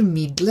vi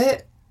formidle,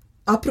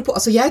 apropos,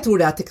 altså jeg tror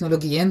det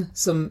teknologien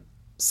som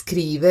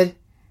skriver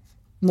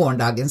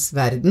morgendagens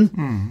verden,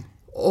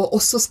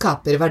 og også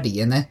skaper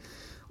verdiene.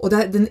 Og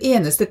det den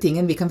eneste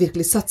tingen vi kan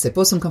virkelig satse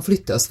på som kan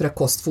flytte oss fra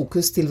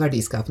kostfokus til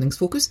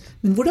verdiskapningsfokus.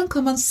 Men hvordan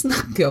kan man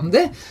snakke om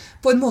det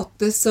på en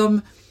måte som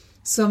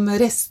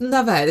resten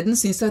av verden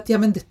synes at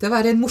ja, men dette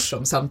var en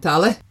morsom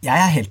samtale?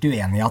 Jeg helt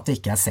uenig i at det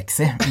ikke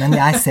sexy, men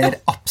jeg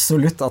ser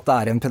absolutt at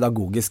det en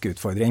pedagogisk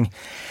utfordring.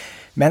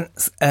 Men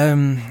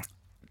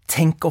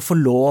Tenk å få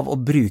lov å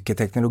bruke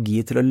teknologi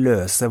til å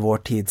løse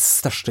vår tids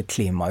største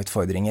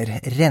klimautfordringer,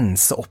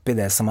 rense opp i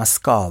det som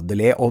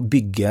skadelig og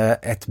bygge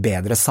et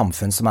bedre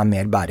samfunn som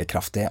mer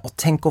bærekraftig. Og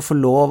tenk å få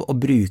lov å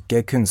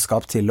bruke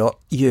kunnskap til å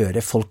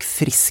gjøre folk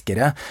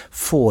friskere,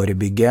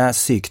 forebygge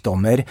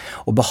sykdommer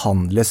og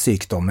behandle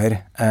sykdommer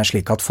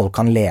slik at folk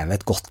kan leve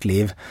et godt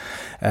liv.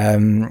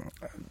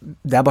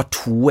 Det bare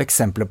 2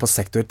 eksempler på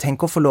sektor.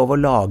 Tenk å få lov å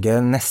lage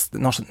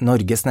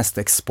Norges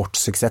neste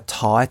eksportsuksess.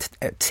 Ta et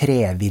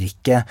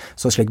trevirke,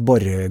 så slik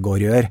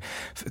Borregaard gjør.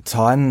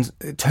 Ta en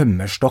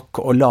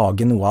tømmerstokk og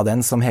lage noe av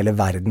den som hele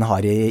verden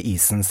har i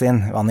isen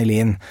sin,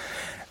 vanillin.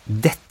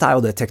 Dette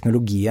jo det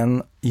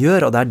teknologien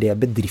gjør, og det det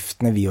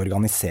bedriftene vi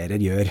organiserer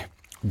gjør.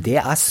 Det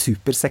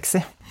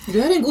supersexy. Du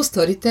en god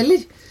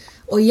storyteller,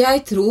 og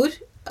jeg tror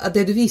at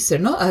det du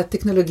viser nå at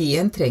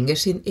teknologien trenger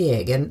sitt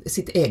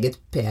eget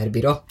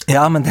PR-byrå.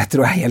 Ja, men det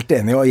tror jeg helt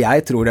enig i, og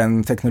jeg tror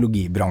den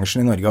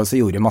teknologibransjen i Norge også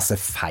gjorde masse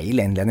feil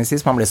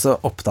innledningsvis. Man ble så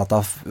opptatt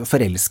av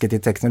forelsket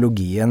i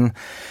teknologien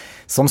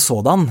som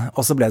sådan,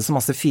 og så ble det så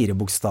masse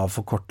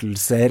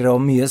 4-bokstavforkortelser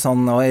og mye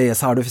sånn, og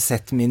så har du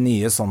sett mye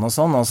nye sånn, og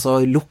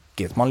så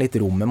lukket man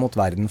litt rommet mot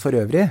verden for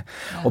øvrig.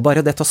 Ja. Og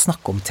bare dette å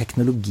snakke om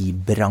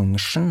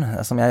teknologibransjen,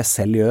 som jeg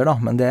selv gjør da,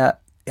 men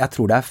jeg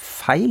tror det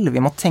feil. Vi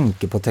må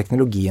tenke på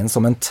teknologien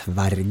som en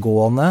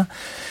tverrgående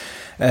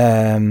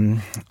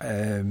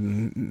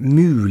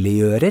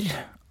muliggjører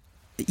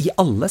i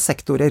alle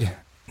sektorer.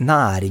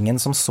 Næringen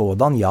som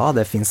sådan, ja,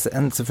 det finnes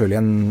selvfølgelig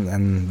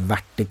en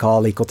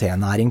vertikal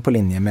IKT-næring på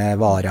linje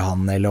med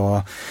varehandel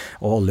og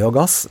olje og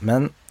gass,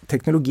 men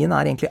teknologien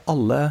egentlig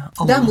alle...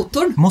 Det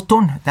motoren.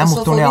 Motoren, det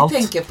motoren i alt. Og så får vi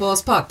tenke på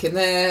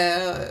spakene,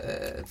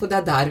 for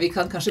det der vi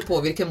kan kanskje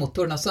påvirke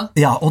motoren også.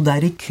 Ja, og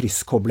det i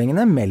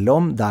krysskoblingene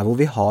mellom der hvor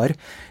vi har,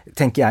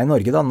 tenker jeg i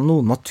Norge da,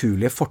 noen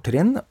naturlige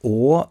fortrinn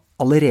og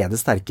allerede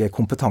sterke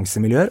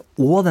kompetansemiljøer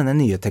og denne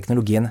nye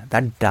teknologien.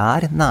 Det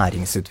der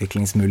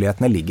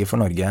næringsutviklingsmulighetene ligger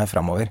for Norge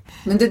fremover.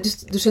 Men du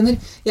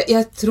skjønner,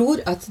 jeg tror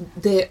at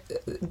det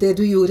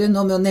du gjorde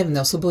nå med å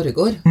nevne også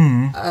Borregaard,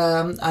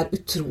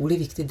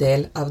 utrolig viktig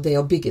del av det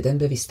å bygge den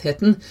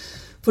bevisstheten.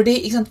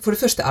 Fordi, for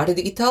det første, det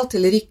digitalt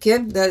eller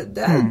ikke? Det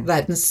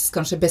verdens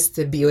kanskje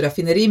beste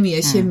bioraffineri,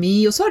 mye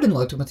kjemi, og så det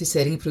noe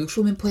automatisering i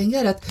produksjon. Men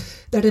poenget at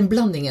det den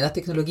blandingen av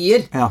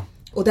teknologier. Ja.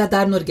 Og det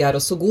der Norge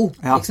også god,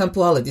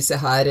 på alle disse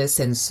her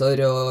sensor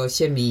og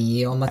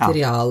kjemi og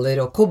materialer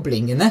og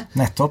koblingene.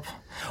 Nettopp.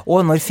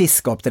 Og når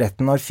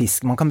fiskeoppdretten,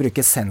 man kan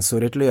bruke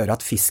sensorer til å gjøre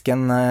at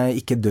fisken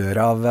ikke dør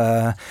av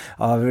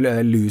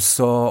lus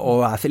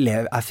og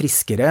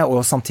friskere,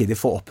 og samtidig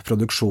få opp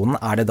produksjonen,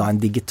 det da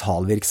en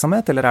digital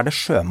virksomhet, eller det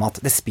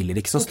sjømat? Det spiller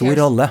ikke så stor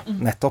rolle,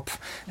 nettopp.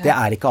 Det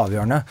ikke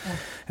avgjørende.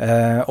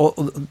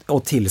 Og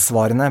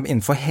tilsvarende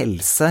innenfor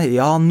helse,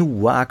 ja,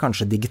 noe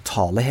kanskje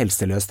digitale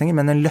helseløsninger,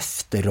 men en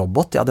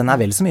løfterobot, ja, den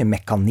vel så mye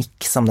mekanikk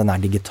som den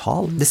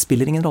digital. Det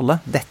spiller ingen rolle.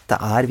 Dette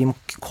vi må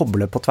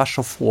koble på tvers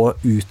og få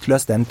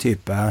utløst den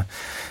type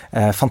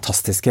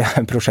fantastiske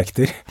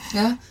prosjekter.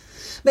 Ja,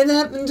 men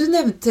du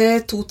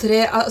nevnte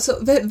 2-3,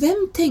 altså,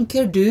 hvem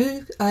tenker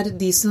du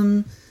de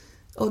som,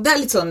 og det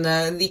litt sånn,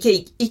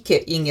 ikke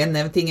ingen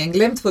nevnt, ingen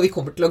glemt, for vi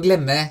kommer til å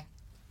glemme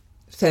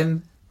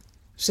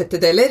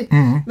 5/6,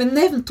 men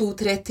nevn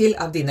 2-3 til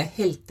av dine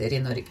helter i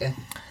Norge.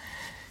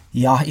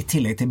 Ja, i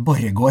tillegg til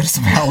Borregaard,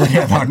 som jeg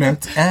allerede har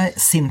nevnt.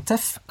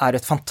 SINTEF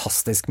et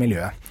fantastisk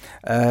miljø.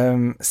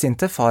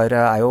 SINTEF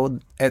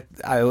jo et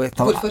av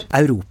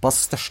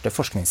Europas største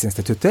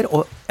forskningsinstitutter,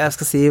 og jeg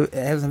skal si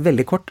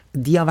veldig kort,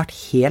 de har vært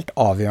helt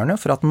avgjørende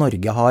for at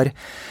Norge har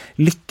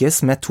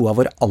lykkes med 2 av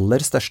våre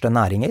aller største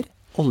næringer,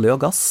 olje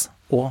og gass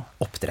og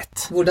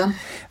oppdrett. Hvordan?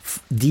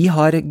 De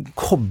har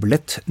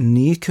koblet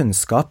ny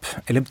kunnskap,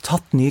 eller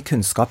tatt ny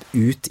kunnskap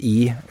ut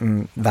i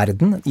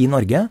verden, i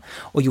Norge,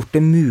 og gjort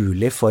det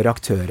mulig for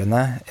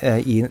aktørene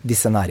i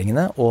disse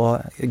næringene å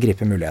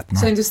gripe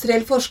mulighetene. Så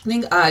industriell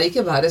forskning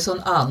ikke bare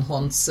sånn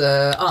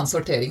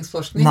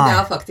annensorteringsforskning,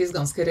 det faktisk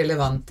ganske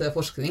relevant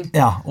forskning.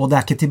 Ja, og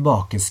det ikke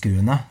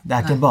tilbakeskuende.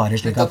 Det ikke bare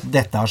slik at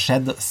dette har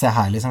skjedd, se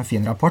her liksom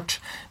fin rapport.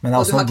 Men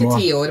og du har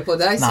ikke 10 år på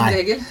deg, som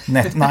regel?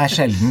 Nei,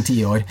 sjelden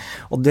 10 år.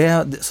 Og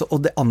det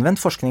anvendt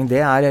forskning,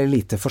 det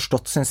lite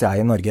forstått, synes jeg,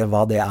 i Norge,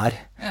 hva det Ja.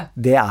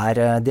 Det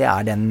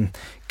den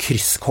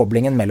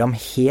krysskoblingen mellom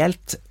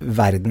helt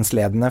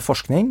verdensledende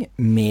forskning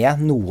med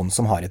noen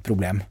som har et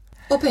problem.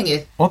 Og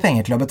penger. Og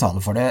penger til å betale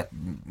for det.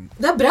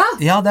 Det bra.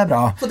 Ja, det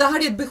bra. For da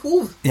har de et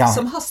behov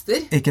som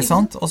haster. Ikke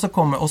sant? Og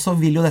så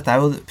vil jo dette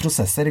jo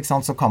prosesser, ikke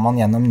sant? Så kan man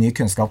gjennom ny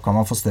kunnskap kan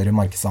man få større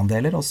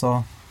markedsandeler, og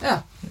så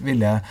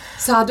vil det...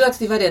 Sa du at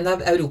de var en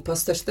av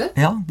Europas største?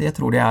 Ja, det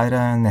tror de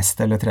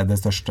nest eller tredje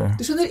største.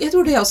 Du skjønner, jeg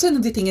tror det også en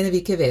av de tingene vi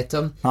ikke vet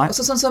om.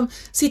 Også sånn som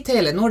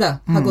Telenor da,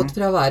 har gått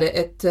fra å være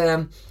et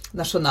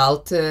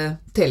nasjonalt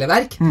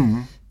televerk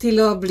til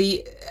å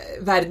bli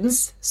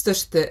verdens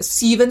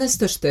 7.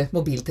 største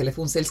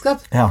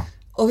mobiltelefonselskap. Ja.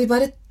 Og vi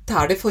bare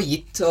tar det for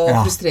gitt og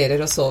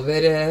frustrerer oss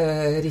over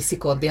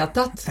risikoen de har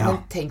tatt.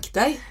 Men tenk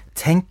deg.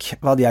 Tenk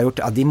hva de har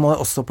gjort. Ja, de må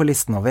også på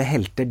listen over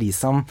helter, de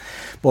som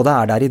både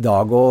er der i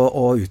dag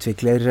og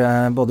utvikler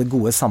både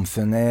gode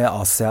samfunn i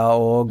Asia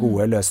og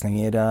gode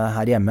løsninger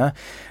her hjemme.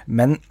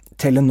 Men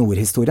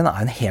Telenor-historien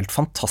er en helt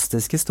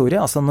fantastisk historie.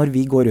 Altså når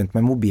vi går rundt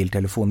med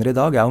mobiltelefoner i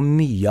dag, jo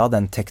mye av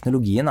den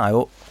teknologien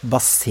jo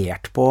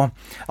basert på,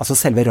 altså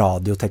selve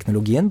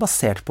radioteknologien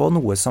basert på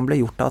noe som ble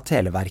gjort av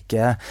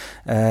Televerket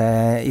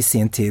i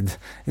sin tid,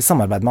 i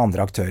samarbeid med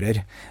andre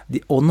aktører.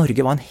 Og Norge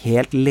var en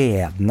helt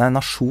ledende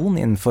nasjon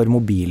innenfor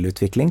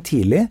mobilutvikling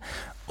tidlig,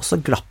 og så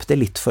glapp det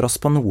litt for oss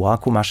på noe av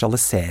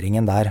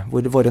kommersialiseringen der,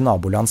 hvor våre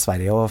naboland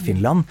Sverige og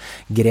Finland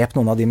grep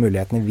noen av de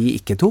mulighetene vi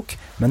ikke tok.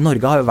 Men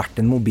Norge har jo vært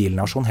en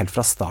mobilnasjon helt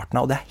fra starten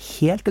av, og det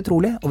helt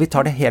utrolig, og vi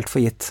tar det helt for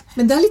gitt.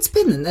 Men det litt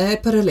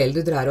spennende parallell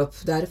du drar opp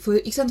der,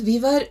 for ikke sant,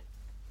 vi var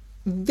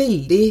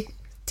veldig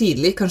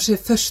tidlig, kanskje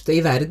første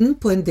i verden,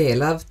 på en del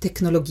av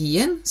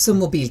teknologien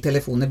som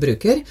mobiltelefoner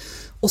bruker.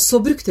 Og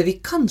så brukte vi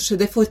kanskje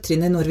det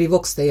fortrinnet når vi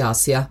vokste i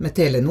Asia med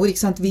Telenor,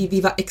 ikke sant?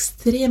 Vi var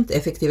ekstremt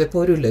effektive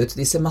på å rulle ut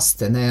disse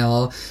mastene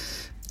og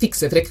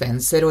fikse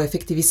frekvenser og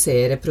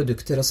effektivisere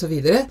produkter og så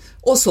videre.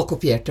 Og så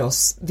kopierte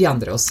de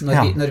andre oss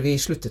når vi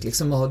sluttet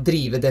liksom å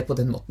drive det på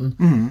den måten.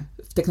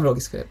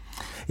 Teknologisk.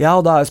 Ja,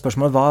 og da jo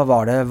spørsmålet,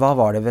 hva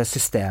var det ved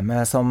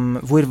systemet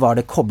hvor var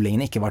det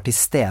koblingen ikke var til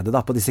stede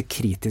da, på disse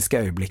kritiske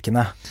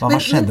øyeblikkene? Hva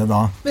skjedde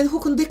da? Men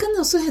Håkon, det kan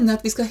også hende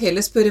at vi skal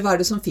heller spørre hva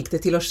det som fikk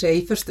det til å skje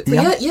i første.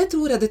 For jeg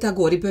tror at dette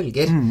går i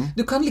bølger.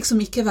 Du kan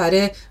liksom ikke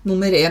være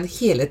nummer 1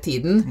 hele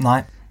tiden.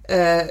 Nei.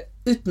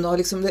 Uten å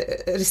liksom,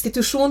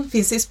 restitusjon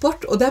finnes i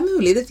sport, og det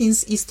mulig det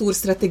finnes i stor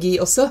strategi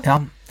også. Ja,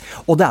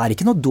 og det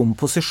ikke noe dum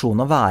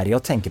posisjon å være i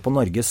å tenke på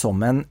Norge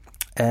som en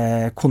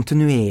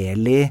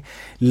kontinuerlig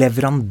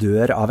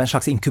leverandør av en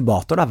slags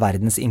inkubator, da,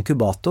 verdens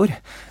inkubator.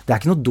 Det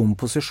ikke noe dum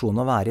posisjon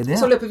å være i det.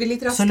 Så løper vi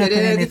litt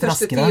raskere de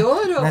første 10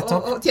 år,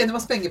 og tjener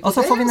masse penger på det, og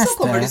så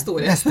kommer de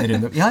store. Neste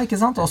runde. Ja, ikke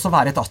sant? Og så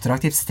være et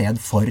attraktivt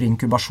sted for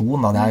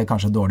inkubasjon, da. Det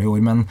kanskje et dårlig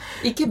ord, men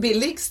ikke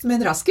billigst,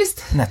 men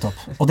raskest.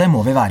 Nettopp. Og det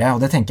må vi være,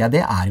 og det tenker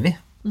jeg, det vi.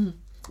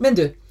 Men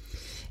du,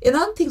 en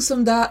annen ting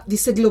som da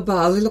disse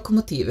globale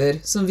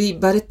lokomotiver som vi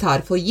bare tar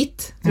for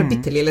gitt fra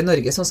bittelille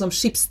Norge, sånn som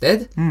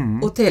Schibsted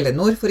og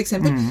Telenor for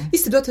eksempel,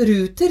 visste du at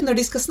Ruter, når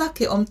de skal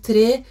snakke om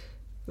 3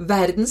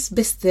 verdens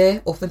beste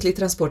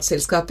offentlige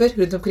transportselskaper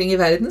rundt omkring i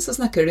verden, så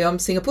snakker de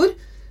om Singapore,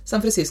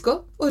 San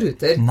Francisco og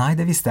Ruter. Nei,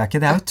 det visste jeg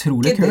ikke. Det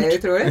utrolig kult.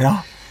 Det tror jeg. Ja.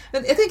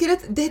 Men jeg tenker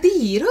at det de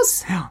gir oss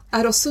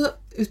også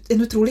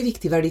en utrolig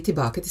viktig verdi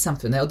tilbake til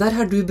samfunnet. Og der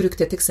har du brukt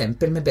et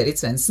eksempel med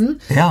Berit Svendsen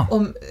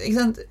om, ikke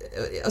sant,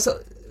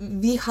 altså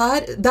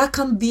da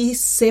kan vi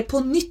se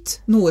på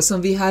nytt noe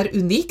som vi har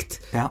unikt,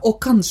 og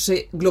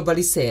kanskje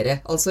globalisere.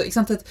 Altså, ikke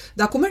sant,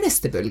 da kommer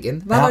neste bølgen.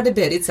 Hva var det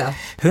Berit sa?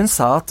 Hun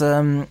sa at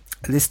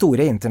de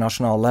store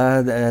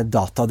internasjonale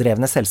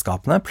datadrevne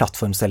selskapene,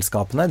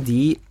 plattformselskapene,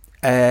 de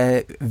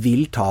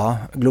vil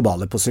ta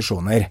globale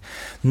posisjoner.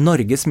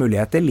 Norges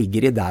muligheter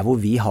ligger i der hvor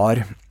vi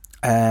har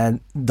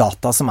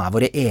data som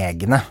våre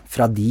egne,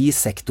 fra de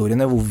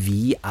sektorene hvor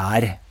vi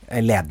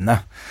ledende.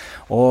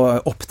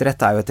 Og oppdrett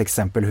jo et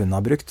eksempel hun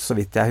har brukt, så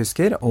vidt jeg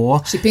husker.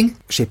 Og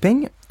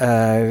shipping.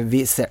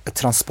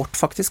 Transport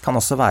faktisk kan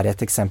også være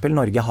et eksempel.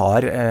 Norge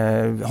har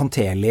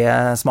håndterlige,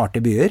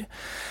 smarte byer.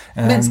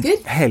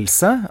 Mennesker?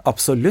 Helse,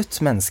 absolutt.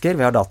 Mennesker,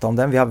 vi har data om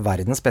dem. Vi har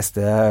verdens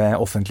beste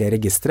offentlige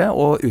registre,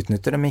 og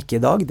utnytter dem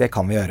ikke i dag. Det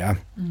kan vi gjøre.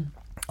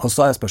 Og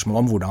så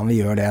spørsmålet om hvordan vi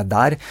gjør det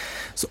der.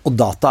 Og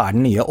data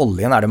den nye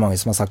oljen, det mange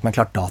som har sagt, men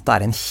klart data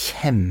en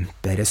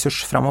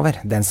kjemperessurs fremover.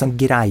 Den som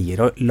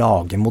greier å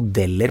lage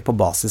modeller på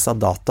basis av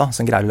data,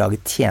 som greier å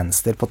lage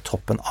tjenester på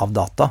toppen av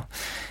data,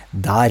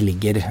 der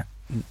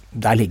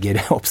ligger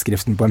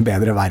oppskriften på en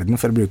bedre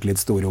verden, for å bruke litt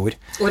store ord.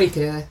 Og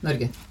rikere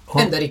Norge.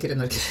 Enda rikere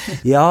Norge.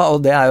 Ja, og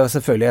det jo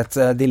selvfølgelig et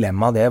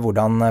dilemma det,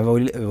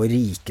 hvor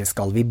rike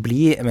skal vi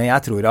bli, men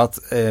jeg tror at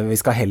vi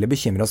skal heller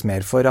bekymre oss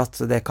mer for at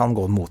det kan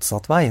gå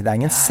motsatt vei. Det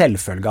ingen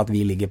selvfølge at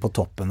vi ligger på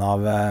toppen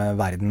av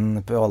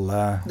verden på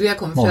alle målinger. Jeg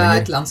kommer fra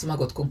et land som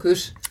har gått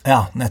konkurs.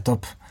 Ja,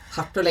 nettopp.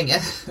 Hardt og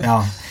lenge. Ja.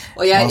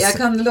 Og jeg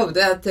kan love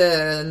deg at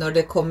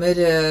når det kommer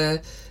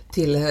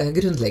til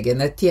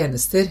grunnleggende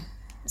tjenester,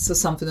 så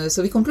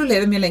vi kommer til å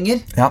leve mye lenger.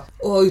 Ja.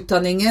 Og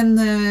utdanningen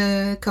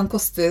kan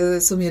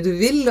koste så mye du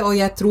vil, og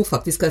jeg tror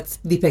faktisk at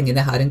de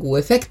pengene har en god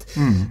effekt.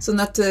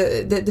 Sånn at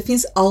det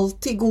finnes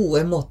alltid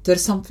gode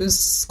måter,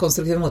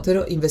 samfunnskonstruktive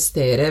måter å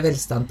investere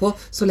velstand på,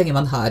 så lenge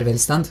man har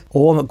velstand.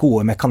 Og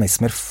gode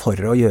mekanismer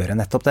for å gjøre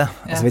nettopp det.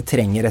 Ja. Altså vi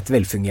trenger et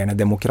velfungerende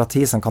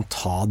demokrati som kan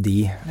ta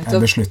de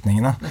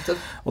beslutningene.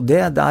 Nettopp. Og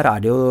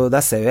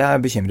der ser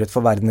jeg bekymret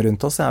for verden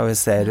rundt oss, og vi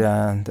ser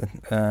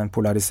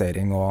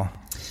polarisering og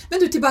Men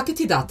du, tilbake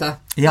til data.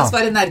 La oss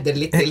bare nerder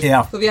litt til,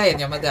 for vi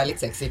enige om at det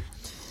litt sexy.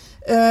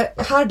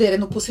 Har dere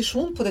noen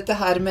posisjon på dette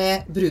her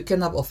med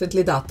bruken av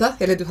offentlig data?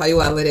 Eller du har jo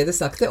allerede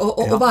sagt det,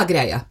 og hva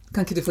greia?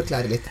 Kan ikke du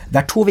forklare litt?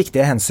 Det 2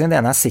 viktige hensyn, det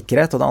ene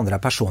sikkerhet, og det andre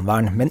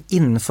personvern. Men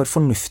innenfor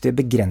fornuftige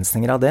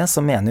begrensninger av det, så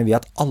mener vi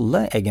at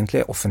alle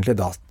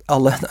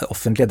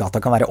offentlige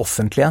data kan være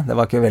offentlige. Det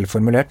var ikke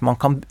velformulert.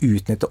 Man kan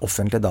utnytte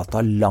offentlige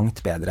data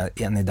langt bedre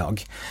enn i dag.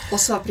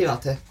 Også av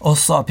private?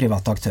 Også av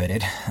private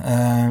aktører.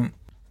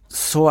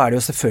 Så det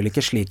jo selvfølgelig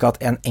ikke slik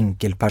at en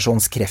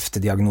enkeltpersons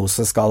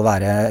kreftdiagnose skal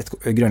være et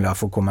grunnlag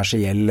for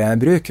kommersiell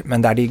bruk,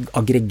 men det de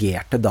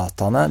aggregerte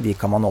dataene, de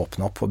kan man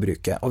åpne opp og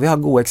bruke. Og vi har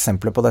gode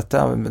eksempler på dette.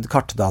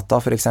 Kartdata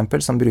for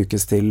eksempel, som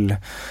brukes til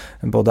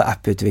både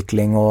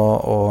apputvikling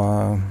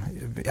og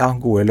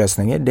gode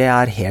løsninger.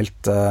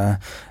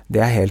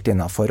 Det helt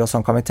innenfor, og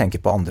sånn kan vi tenke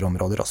på andre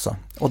områder også.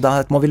 Og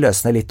da må vi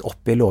løse det litt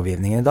opp i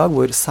lovgivningen i dag,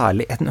 hvor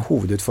særlig en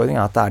hovedutfordring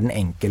at det den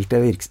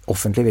enkelte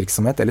offentlige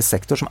virksomhet eller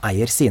sektor som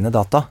eier sine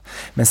data,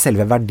 men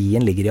selve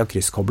verdien ligger i å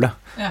krysskoble.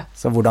 Ja.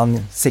 Så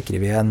hvordan sikrer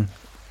vi en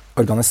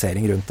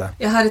organisering rundt det?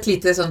 Jeg har et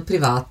lite sånn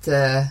privat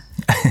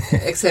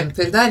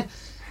eksempel der.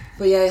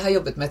 For jeg har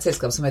jobbet med et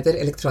selskap som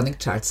heter Electronic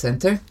Chart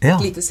Center. Ja.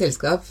 Et lite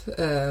selskap,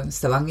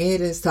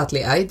 Stavanger,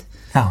 statlig eid.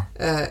 Ja.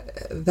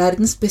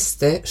 Verdens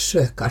beste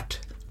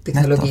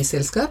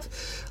sjøkart-teknologiselskap.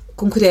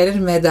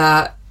 Konkurrerer med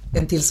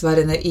en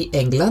tilsvarende i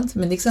England,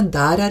 men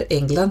der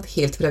England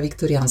helt fra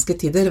viktorianske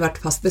tider vært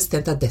fast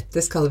bestemt at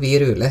dette skal vi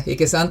rulle,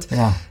 ikke sant?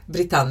 Ja.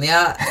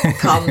 Britannia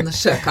kan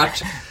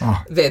sjøkart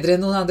bedre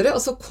enn noen andre,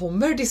 og så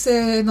kommer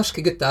disse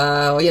norske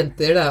gutta og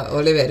jenter og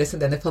leverer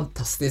seg denne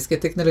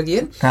fantastiske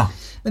teknologien. Ja.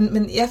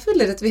 Men jeg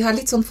føler at vi har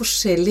litt sånn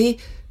forskjellig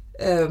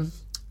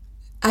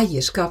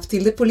eierskap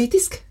til det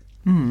politisk.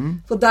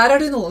 For der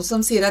det noen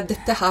som sier at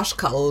dette her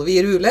skal vi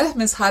rulle,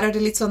 mens her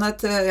det litt sånn at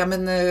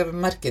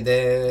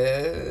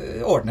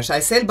markedet ordner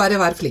seg selv,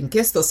 bare vær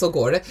flinkest, og så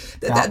går det.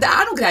 Det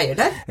noen greier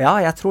der. Ja,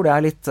 jeg tror det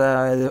litt,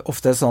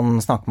 ofte sånn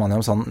snakker man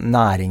jo om sånn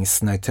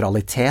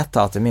næringsnøytralitet,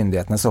 at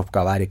myndighetenes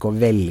oppgave ikke å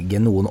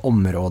velge noen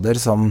områder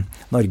som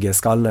Norge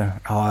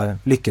skal ha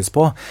lykkes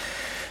på.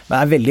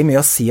 Men det veldig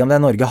mye å si om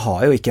det. Norge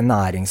har jo ikke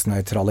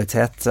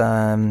næringsnøytralitet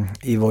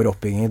i vår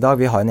oppbygging i dag.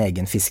 Vi har en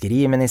egen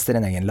fiskeriminister,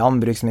 en egen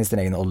landbruksminister,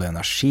 en egen olje- og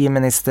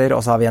energiminister,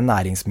 og så har vi en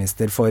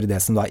næringsminister for det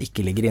som da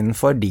ikke ligger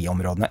innenfor de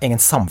områdene. Egen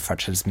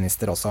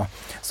samferdselsminister også.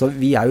 Så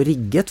vi jo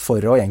rigget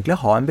for å egentlig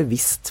ha en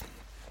bevisst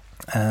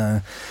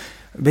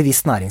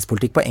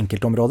næringspolitikk på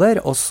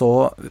enkeltområder, og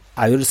så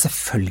jo det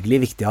selvfølgelig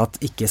viktig at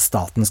ikke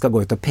staten skal gå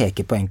ut og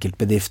peke på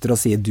enkeltbedrifter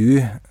og si du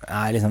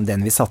liksom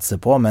den vi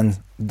satser på, men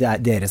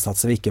dere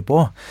satser vi ikke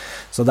på.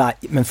 Så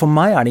men for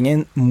meg det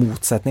ingen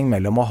motsetning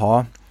mellom å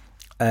ha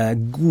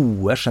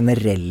gode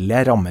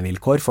generelle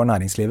rammevilkår for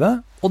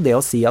næringslivet, og det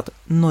å si at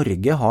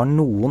Norge har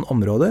noen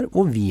områder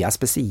hvor vi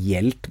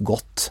spesielt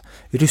godt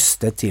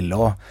rustet til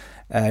å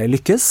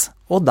lykkes,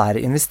 og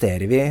der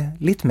investerer vi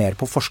litt mer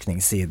på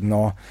forskningssiden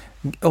og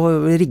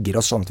rigger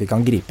oss sånn at vi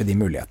kan gripe de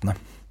mulighetene.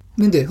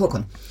 Men du,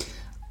 Håkon,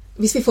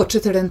 hvis vi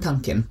fortsetter den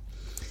tanken.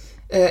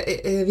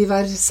 Vi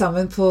var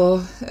sammen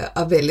på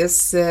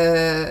Abelias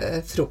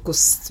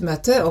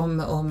frokostmøte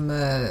om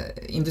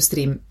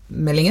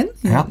industrimeldingen.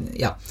 Ja.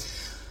 Ja.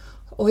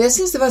 Og jeg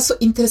synes det var så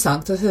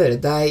interessant å høre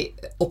deg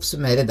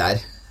oppsummere der.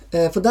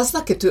 For da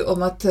snakket du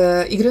om at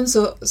i grunn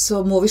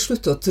så må vi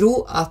slutte å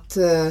tro at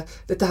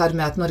dette her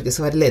med at Norge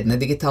skal være ledende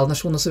digital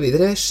nasjon og så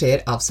videre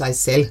skjer av seg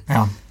selv.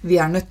 Ja. Vi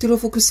nødt til å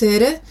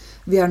fokusere,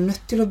 vi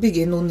nødt til å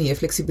bygge noen nye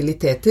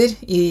fleksibiliteter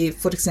i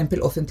for eksempel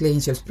offentlige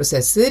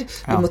innkjøpsprosesser.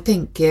 Ja. Vi må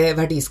tenke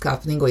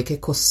verdiskapning og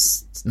ikke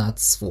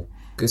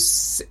kostnadsfokus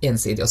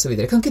ensidig og så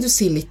videre. Kan ikke du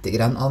si litt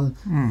grann om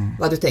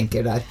hva du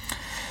tenker der?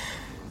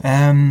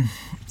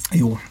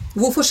 Jo.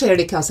 Hvorfor skjer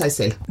det ikke av seg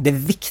selv? Det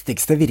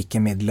viktigste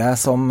virkemidlet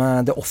som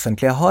det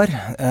offentlige har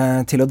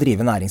til å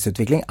drive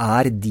næringsutvikling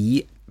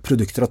de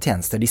produkter og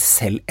tjenester de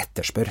selv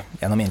etterspør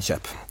gjennom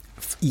innkjøp.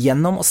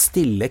 Gjennom å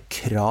stille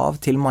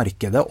krav til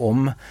markedet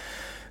om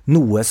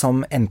noe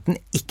som enten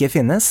ikke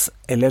finnes,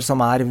 eller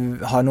som har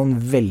noen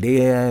veldig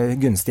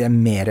gunstige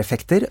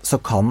mereffekter, så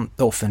kan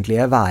det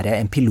offentlige være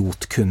en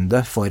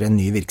pilotkunde for en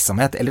ny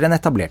virksomhet, eller en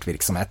etablert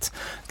virksomhet.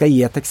 Jeg skal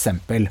gi et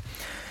eksempel.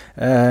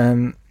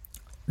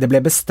 Det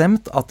ble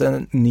bestemt at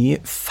en ny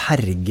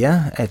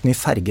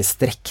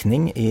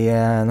fergestrekning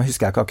nå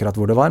husker jeg ikke akkurat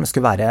hvor det var, men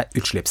skulle være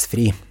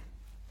utslippsfri.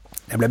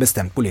 Det ble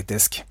bestemt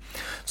politisk.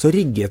 Så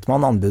rigget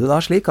man anbudet da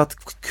slik at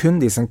kun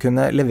de som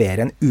kunne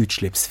levere en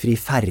utslippsfri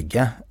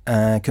ferge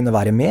kunne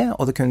være med,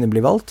 og det kunne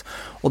bli valgt.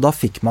 Og da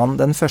fikk man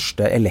den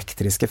første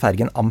elektriske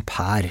fergen,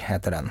 Ampere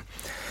heter den.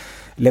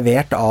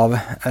 Levert av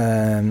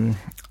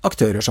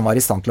aktører som var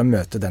i stand til å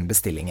møte den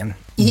bestillingen.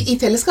 I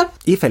fellesskap?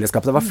 I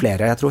fellesskap, det var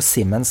flere. Jeg tror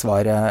Siemens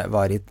var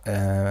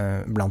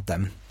blant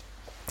dem.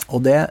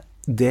 Og det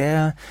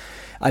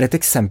et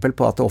eksempel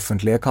på at det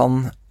offentlige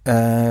kan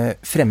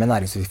fremme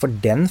næringsutvikling. For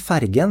den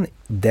fergen,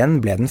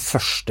 den ble den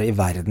første i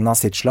verden av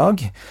sitt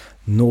slag.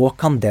 Nå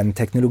kan den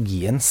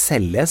teknologien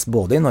selges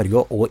både i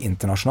Norge og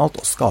internasjonalt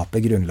og skape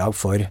grunnlag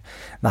for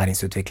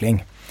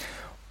næringsutvikling.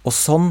 Og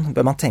sånn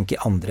bør man tenke i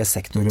andre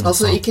sektorer også.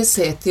 Altså ikke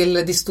se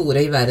til de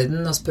store i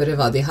verden og spørre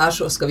hva de har,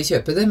 så skal vi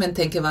kjøpe det, men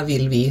tenke hva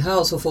vil vi ha,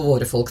 og så få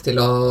våre folk til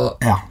å,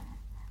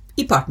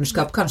 i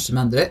partnerskap kanskje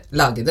med andre,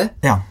 lage det.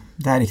 Ja,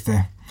 det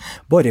riktig.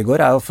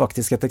 Borregaard jo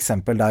faktisk et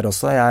eksempel der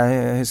også. Jeg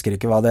husker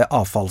ikke hva det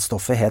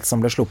avfallsstoffet het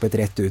som ble sluppet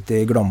rett ut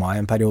i Glomma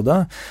i en periode.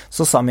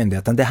 Så sa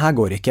myndighetene, det her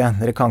går ikke.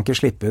 Dere kan ikke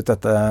slippe ut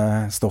dette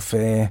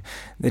stoffet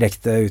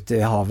direkte ut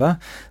i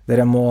havet.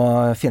 Dere må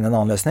finne en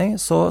annen løsning.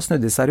 Så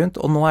snudde de seg rundt,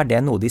 og nå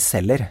det noe de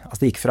selger.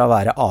 Altså det gikk fra å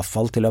være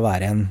avfall til å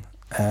være en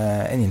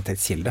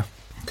inntektskilde.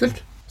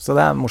 Kult. Så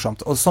det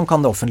morsomt. Og sånn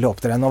kan det offentlige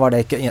opptre. Nå var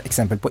det ikke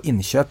eksempel på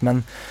innkjøp,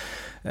 men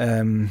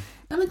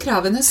men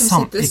kravene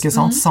som settes. Ikke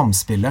sant?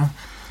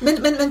 Samspillet.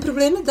 Men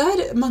problemet der,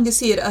 mange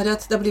sier,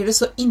 at da blir det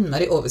så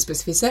innmari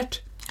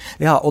overspesifisert.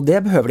 Ja, og det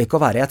behøver det ikke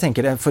å være. Jeg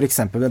tenker for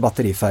eksempel med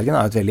batterifergen jo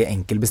et veldig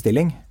enkel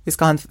bestilling. Vi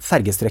skal ha en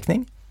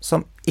fergestrekning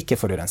som ikke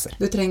forurenser.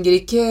 Du trenger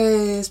ikke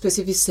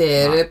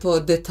spesifisere på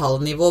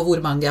detaljnivå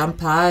hvor mange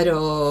ampere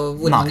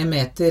og hvor mange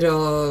meter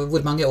og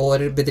hvor mange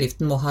år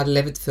bedriften må ha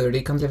levd før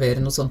de kan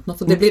levere noe sånt.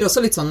 For det blir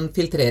også litt sånn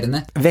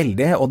filtrerende.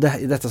 Veldig, og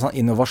dette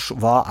sånn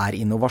hva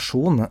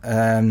innovasjon?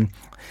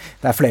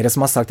 Det flere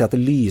som har sagt at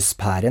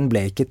lyspæren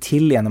ble ikke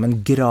til gjennom en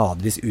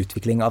gradvis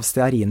utvikling av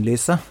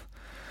stearinlyset.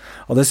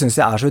 Og det synes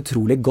jeg så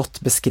utrolig godt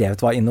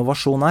beskrevet hva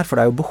innovasjon for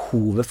det jo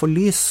behovet for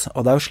lys,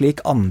 og det jo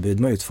slik anbud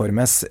må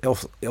utformes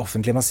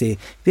offentlig med å si,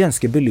 vi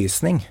ønsker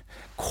belysning.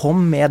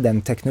 Kom med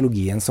den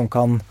teknologien som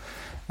kan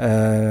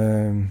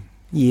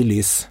gi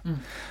lys.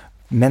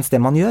 Mens det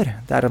man gjør,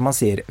 det at man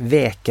sier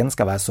veken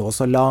skal være så og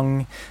så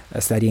lang,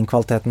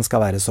 stearinkvaliteten skal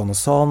være sånn og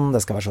sånn,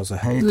 det skal være så og så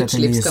høyt etter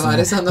lyset, skal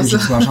være sånn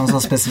og sånn, så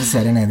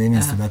spesifiserer ned i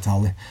minste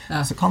detalj.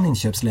 Ja. Så kan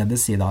innkjøpsledet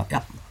si da,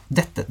 ja,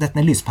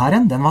 denne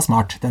lyspæren, den var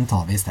smart, den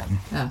tar vi i stedet.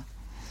 Ja.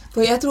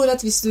 For jeg tror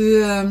at hvis du,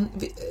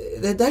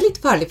 det litt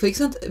farlig, for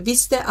eksempel,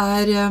 hvis det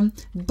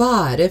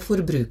bare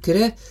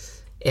forbrukere,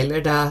 eller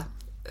da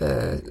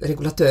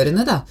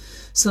regulatørene da,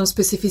 som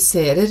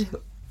spesifiserer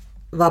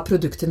hva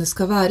produktene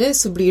skal være,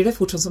 så blir det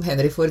fort sånn som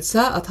Henry Ford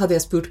sa, at hadde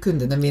jeg spurt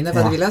kundene mine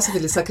hva de ville ha, så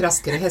ville de sagt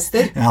raskere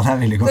hester. Ja, det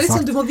veldig godt sagt.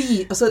 Sånn, du må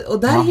og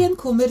der igjen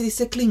kommer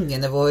disse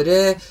klyngene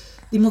våre,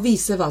 de må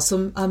vise hva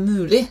som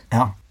mulig.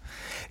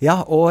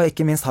 Ja, og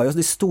ikke minst har jo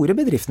de store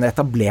bedriftene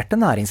etablerte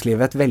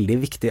næringslivet et veldig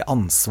viktig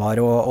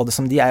ansvar, og det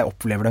som de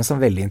opplever dem som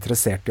veldig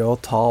interessert i å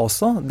ta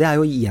også, det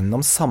jo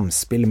gjennom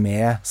samspill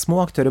med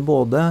små aktører,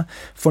 både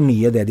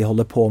fornye det de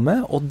holder på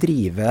med, og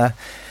drive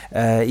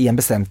i en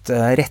bestemt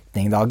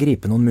retning da,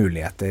 gripe noen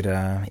muligheter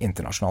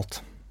internasjonalt.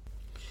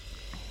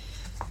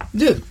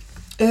 Du,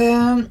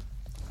 kan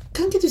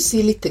ikke du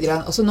si litt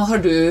grann, altså nå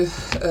har du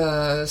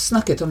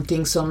snakket om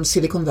ting som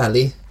Silicon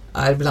Valley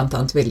blant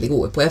annet veldig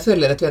gode på. Jeg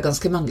føler at vi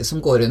ganske mange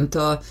som går rundt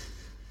og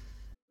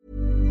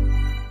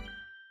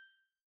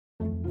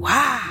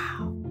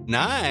Wow!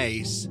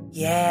 Nice!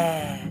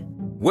 Yeah!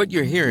 What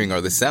you're hearing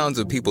are the sounds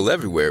of people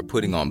everywhere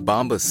putting on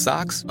Bombas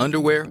socks,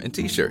 underwear, and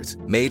T-shirts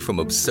made from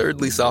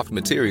absurdly soft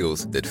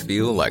materials that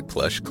feel like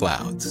plush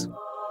clouds.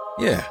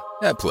 Yeah,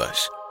 that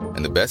plush.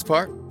 And the best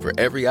part? For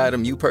every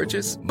item you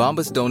purchase,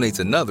 Bombas donates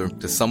another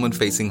to someone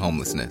facing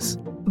homelessness.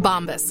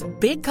 Bombas.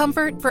 Big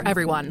comfort for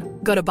everyone.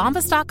 Go to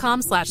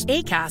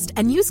bombas.com/ACAST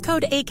and use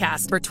code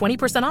ACAST for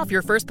 20% off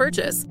your first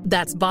purchase.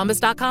 That's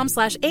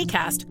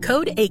bombas.com/ACAST.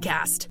 Code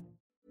ACAST.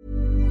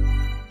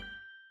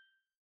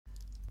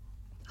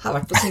 Har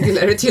vært på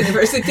Singularity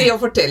University og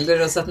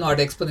forteller oss at nå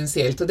det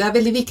eksponentielt, og det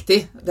veldig viktig.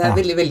 Det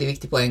veldig, veldig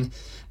viktig poeng.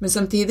 Men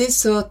samtidig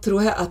så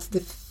tror jeg at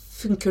det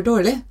funker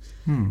dårlig.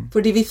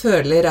 Fordi vi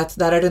føler at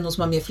der det noen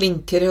som mye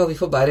flinkere, og vi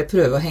får bare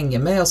prøve å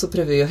henge med, og så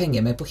prøver vi å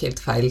henge med på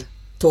helt feil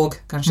tog,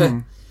 kanskje.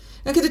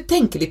 Kan ikke du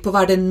tenke litt på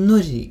hva det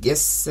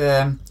Norges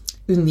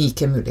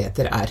unike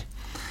muligheter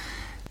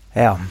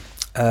Ja,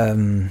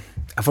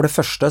 for det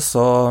første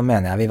så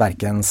mener jeg vi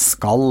hverken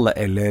skal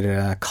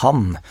eller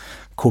kan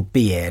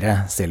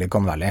kopiere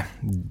Silicon Valley.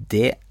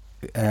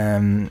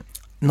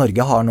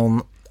 Norge har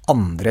noen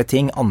andre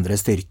ting, andre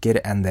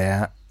styrker enn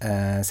det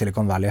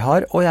Silicon Valley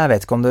har, og jeg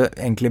vet ikke om det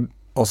egentlig,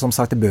 og som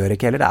sagt det bør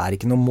ikke heller, det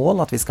ikke noe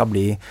mål at vi skal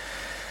bli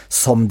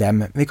som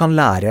dem. Vi kan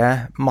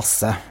lære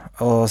masse,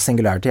 og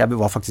Singularity, jeg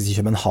var faktisk i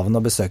København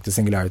og besøkte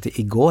Singularity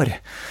i går,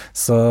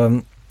 så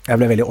jeg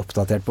ble veldig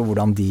oppdatert på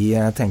hvordan de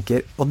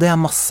tenker, og det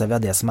masse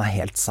ved det som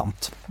helt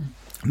sant.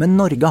 Men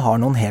Norge har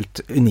noen helt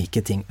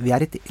unike ting. Vi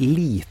et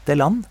lite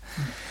land.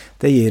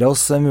 Det gir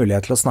oss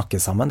mulighet til å snakke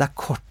sammen. Det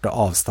korte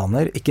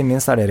avstander. Ikke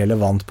minst det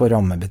relevant på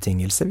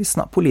rammebetingelser.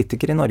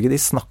 Politikere i Norge, de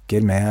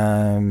snakker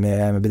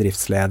med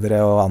bedriftsledere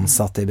og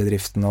ansatte i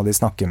bedriften, og de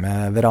snakker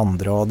med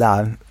hverandre, og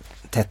det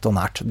tett og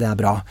nært. Det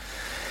bra.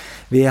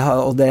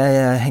 Og det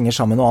henger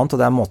sammen med noe annet,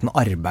 og det måten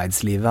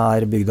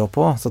arbeidslivet bygd opp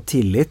på. Så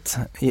tillit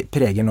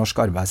preger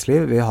norsk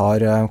arbeidsliv. Vi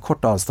har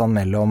kort avstand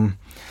mellom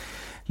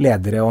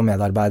ledere og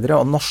medarbeidere,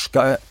 og norske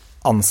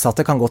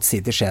ansatte kan godt si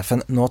til sjefen,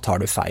 nå tar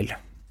du feil.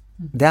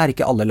 Det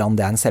ikke alle land,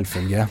 det en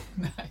selvfølge.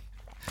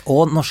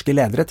 Og norske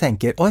ledere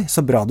tenker, oi,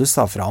 så bra du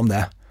sa fra om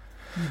det.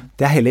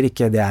 Det heller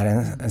ikke, det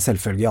en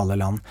selvfølge i alle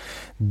land.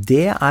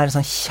 Det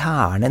sånn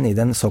kjernen i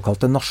den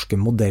såkalte norske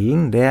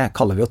modellen, det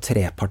kaller vi jo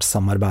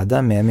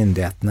trepartssamarbeidet med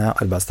myndighetene,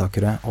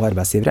 arbeidstakere og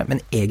arbeidsgivere, men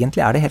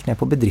egentlig det helt ned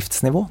på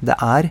bedriftsnivå. Det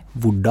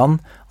hvordan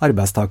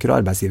arbeidstakere og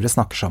arbeidsgivere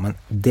snakker sammen.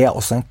 Det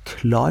også en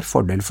klar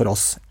fordel for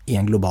oss i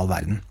en global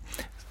verden.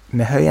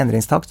 Med høy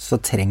endringstakt så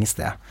trengs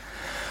det.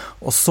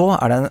 Og så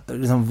det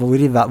liksom,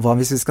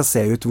 hvis vi skal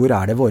se ut, hvor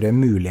det våre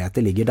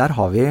muligheter ligger, der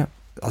har vi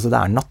altså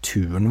det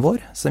naturen vår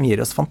som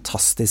gir oss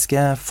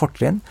fantastiske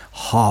fortrinn.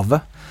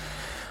 Havet,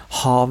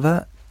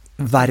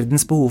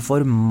 verdens behov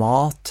for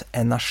mat,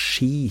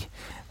 energi,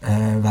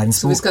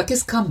 Så vi skal ikke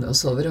skamme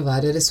oss over å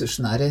være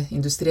ressursnære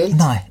industrielt?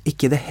 Nei,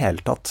 ikke det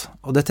hele tatt.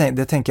 Og det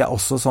tenker jeg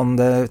også sånn,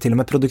 til og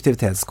med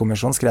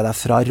Produktivitetskommisjonen skrev det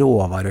fra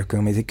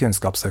råvareøkonomi til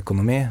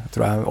kunnskapsøkonomi,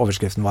 tror jeg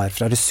overskriften var,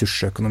 fra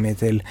ressursøkonomi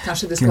til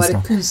Kanskje det skal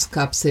være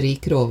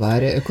kunnskapsrik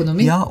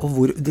råvareøkonomi? Ja, og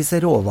hvor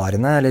disse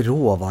råvarene, eller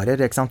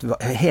råvarer, ikke sant?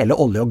 Hele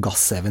olje- og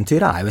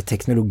gasseventyret jo et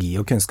teknologi-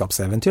 og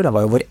kunnskapseventyr. Det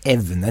var jo vår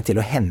evne til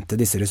å hente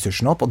disse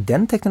ressursene opp, og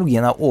den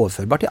teknologien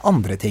overførbar til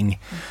andre ting,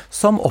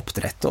 som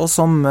oppdrett og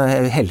som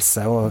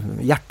helse og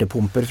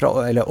hjertepumper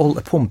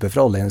pumper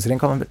fra oljeindustrien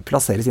kan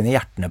plasseres inn i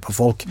hjertene på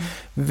folk.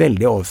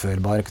 Veldig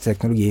overførbar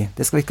teknologi.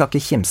 Det skal vi ikke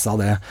kimse av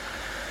det.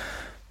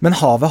 Men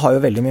havet har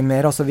jo veldig mye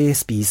mer. Altså, vi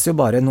spiser jo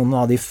bare noen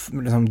av de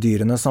liksom,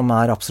 dyrene som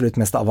absolutt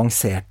mest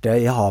avanserte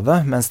i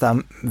havet, mens det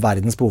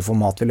verdens behov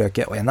for mat vil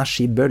øke, og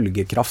energi,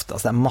 bølgekraft,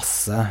 altså det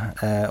masse.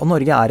 Og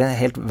Norge en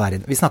helt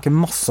verden. Vi snakker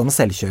masse om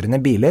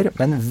selvkjørende biler,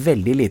 men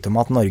veldig lite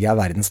om at Norge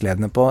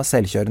verdensledende på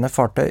selvkjørende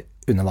fartøy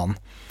under vann.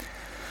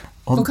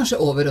 Og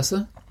kanskje over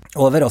også?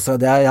 Over også,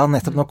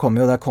 nettopp nå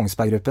kommer jo det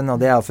Kongsberg-gruppen, og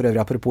det for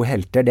øvrig apropos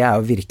helter, det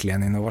jo virkelig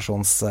en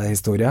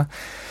innovasjonshistorie.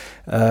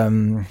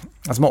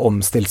 Som har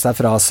omstilt seg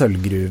fra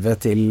sølvgruve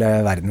til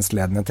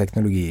verdensledende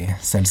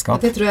teknologiselskap.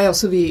 Det tror jeg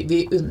også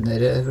vi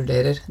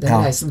undervurderer,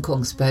 den reisen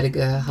Kongsberg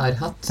har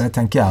hatt. Det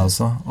tenker jeg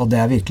også, og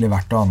det virkelig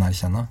verdt å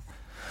anerkjenne.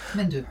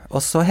 Men du? Og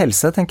så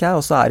helse, tenker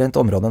jeg, også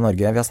et område i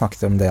Norge, vi har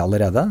snakket om det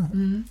allerede,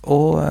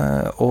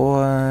 og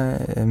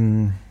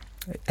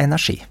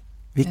energi.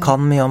 Vi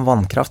kan mye om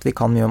vannkraft, vi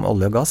kan mye om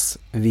olje og gass.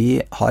 Vi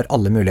har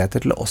alle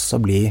muligheter til å også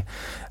bli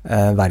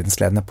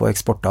verdensledende på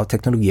eksport av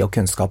teknologi og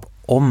kunnskap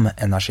om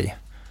energi.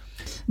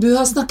 Du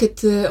har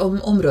snakket om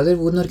områder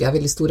hvor Norge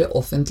veldig store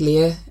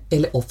offentlige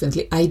eller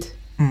offentlig eid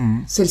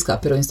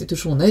selskaper og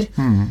institusjoner.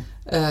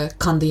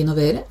 Kan de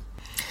innovere?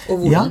 Og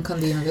hvordan kan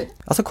de innovere?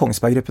 Altså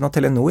Kongsberg-gruppen og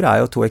Telenor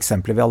jo to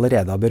eksempler vi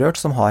allerede har berørt,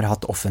 som har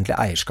hatt offentlig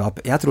eierskap.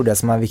 Jeg tror det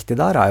som viktig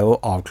der jo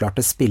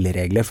avklarte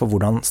spilleregler for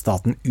hvordan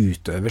staten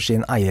utøver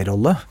sin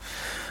eierrolle.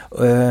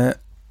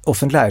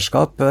 Offentlig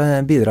eierskap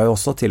bidrar jo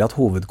også til at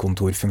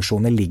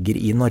hovedkontorfunksjoner ligger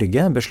i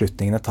Norge.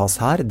 Beslutningene tas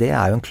her. Det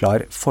jo en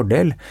klar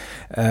fordel.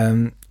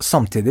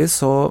 Samtidig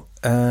så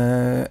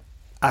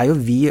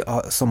jo vi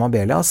som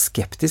Abelia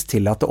skeptisk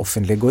til at det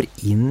offentlige går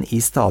inn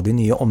i stadig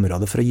nye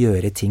områder for å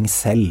gjøre ting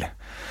selv.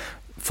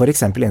 For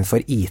eksempel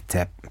innenfor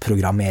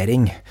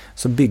IT-programmering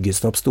så bygges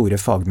det opp store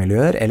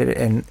fagmiljøer, eller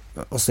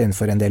også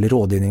innenfor en del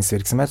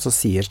rådgivningsvirksomhet så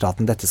sier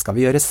staten dette skal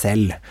vi gjøre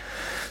selv.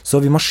 Så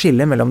vi må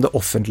skille mellom det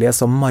offentlige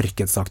som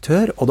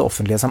markedsaktør og det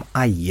offentlige som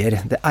eier.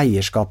 Det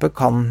eierskapet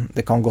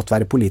det kan godt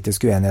være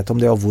politisk uenighet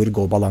om det, og hvor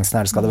går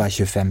balansen skal det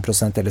være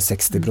 25% eller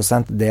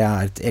 60%, det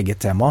et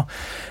eget tema.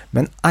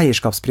 Men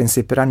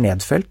eierskapsprinsipper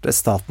nedfelt,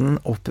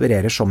 staten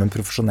opererer som en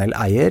profesjonell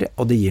eier,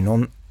 og det gir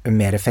noen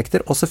mer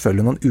effekter, og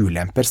selvfølgelig noen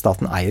ulemper.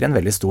 Staten eier en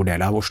veldig stor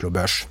del av Oslo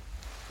Børs.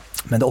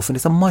 Men det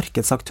offentlige som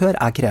markedsaktør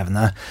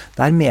krevende.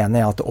 Der mener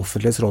jeg at det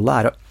offentliges rolle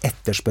å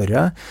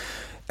etterspørre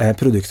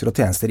produkter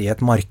og tjenester i et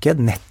marked,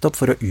 nettopp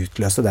for å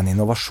utløse den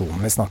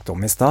innovasjonen vi snakket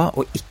om i stad,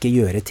 og ikke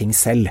gjøre ting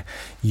selv.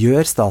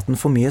 Gjør staten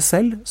for mye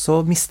selv,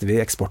 så mister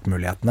vi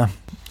eksportmulighetene.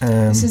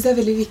 Jeg synes det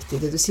veldig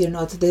viktig det du sier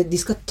nå, at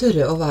de skal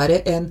tørre å være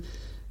en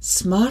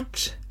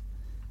smart,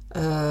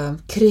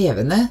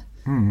 krevende,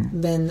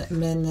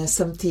 men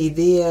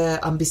samtidig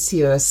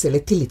ambisiøs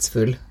eller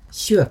tillitsfull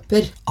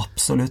kjøper.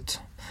 Absolutt.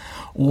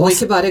 Og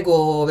ikke bare gå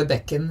over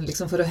bekken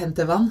liksom, for å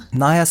hente vann?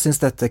 Nei, jeg synes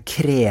dette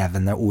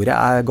krevende ordet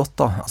godt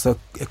da. Altså,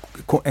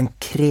 en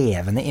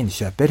krevende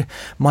innkjøper.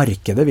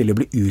 Markedet vil jo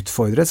bli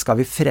utfordret. Skal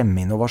vi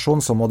fremme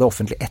innovasjon, så må det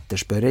offentlig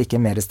etterspørre, ikke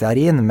mer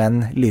stearin,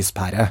 men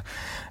lyspære.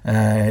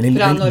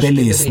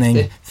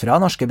 Belysning. Fra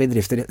norske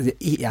bedrifter.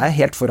 Jeg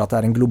helt for at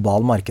det en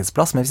global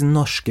markedsplass, men hvis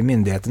norske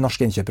myndigheter,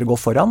 norske innkjøpere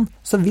går foran,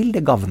 så vil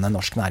det gavne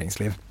norsk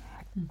næringsliv.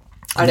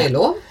 Det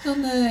lov,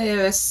 sånne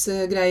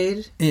EØS-greier?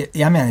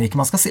 Jeg mener ikke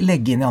man skal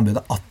legge inn i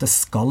anbudet at det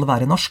skal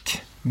være norsk,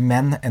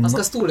 men man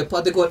skal stole på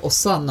at det går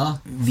også an å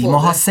vi må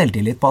ha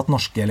selvtillit på at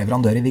norske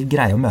leverandører vil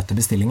greie å møte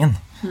bestillingen,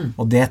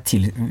 og det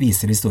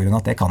viser historien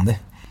at det kan de.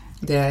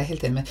 Det er jeg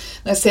helt enig med.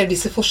 Når jeg ser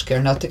disse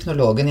forskerne og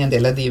teknologene i en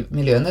del av de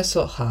miljøene,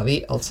 så har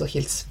vi altså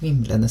helt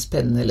svimlende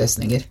spennende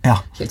løsninger.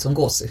 Ja. Helt sånn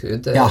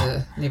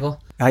gåsehud-nivå.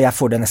 Ja, jeg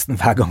får det nesten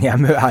hver gang jeg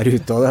er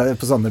ute og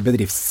på sånne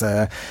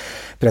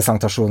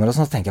bedriftspresentasjoner og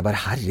sånn, så tenker jeg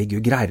bare,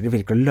 herregud, greier dere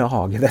virkelig å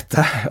lage dette?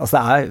 Altså,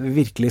 det er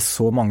virkelig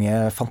så mange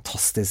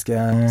fantastiske...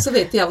 Så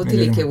vet de av og til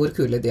ikke hvor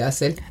kule de er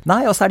selv.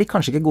 Nei, og så er de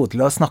kanskje ikke gode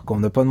til å snakke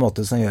om det på en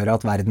måte som gjør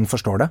at verden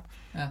forstår det.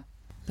 Ja,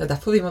 det er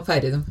derfor vi må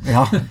feire dem.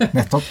 Ja,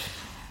 nettopp.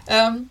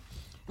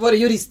 Våre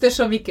jurister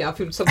som ikke er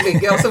fullt så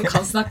flinke, og som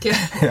kan snakke.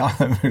 Ja,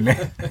 det er mulig.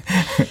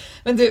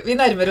 Men du, vi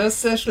nærmer oss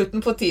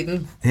slutten på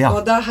tiden. Ja.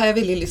 Og da har jeg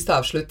veldig lyst til å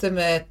avslutte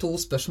med 2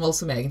 spørsmål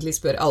som jeg egentlig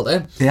spør alle.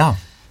 Ja.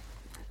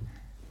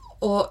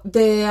 Og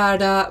det er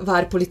da, hva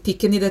er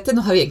politikken i dette?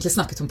 Nå har vi egentlig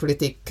snakket om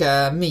politikk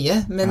mye,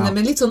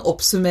 men litt sånn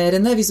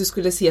oppsummerende, hvis du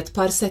skulle si et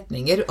par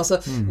setninger. Altså,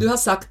 du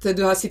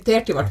har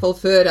sitert i hvert fall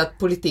før at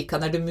politikken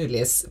er det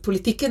muliges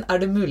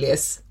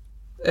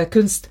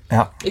kunst.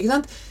 Ja. Ikke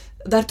sant?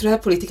 Der tror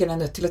jeg politikerne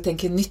er nødt til å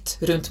tenke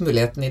nytt rundt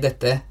muligheten i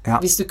dette.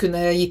 Ja. Hvis du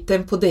kunne gitt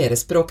dem på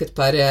deres språk et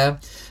par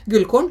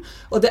gullkorn.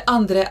 Og det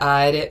andre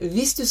er,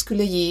 hvis du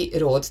skulle gi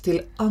råd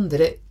til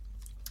andre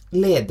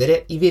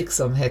ledere i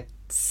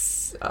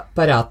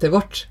virksomhetsapparatet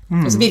vårt,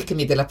 altså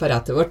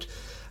virkemiddelapparatet vårt,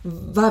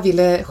 hva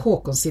ville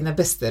Håkon sine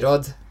beste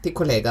råd til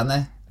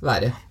kollegaene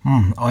være?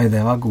 Oi,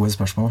 det var gode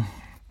spørsmål.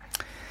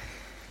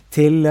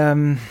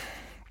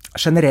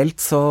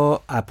 Generelt så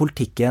er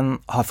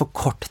politikken har for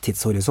kort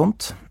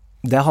tidshorisont.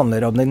 Det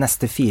handler om de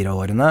neste 4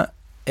 årene,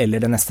 eller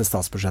det neste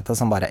statsbudsjettet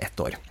som bare er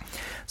 1 år.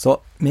 Så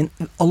min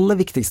aller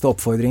viktigste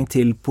oppfordring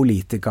til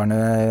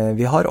politikerne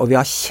vi har, og vi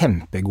har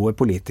kjempegode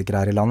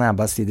politikere her i landet, jeg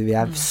bare sier det, vi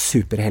er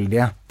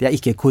superheldige. De er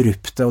ikke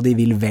korrupte, og de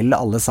vil vel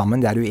alle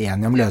sammen, de er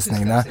uenige om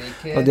løsningene,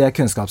 og de er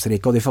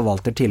kunnskapsrike, og de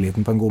forvalter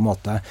tilliten på en god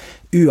måte.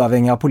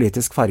 Uavhengig av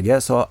politisk farge,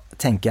 så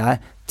tenker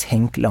jeg,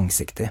 tenk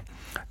langsiktig.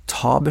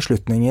 Ta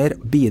beslutninger,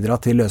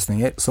 bidra til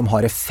løsninger som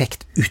har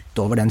effekt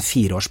utover den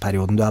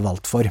 4-årsperioden du er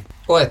valgt for.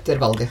 Og etter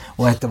valget.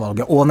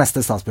 Og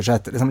neste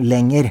statsbudsjett, liksom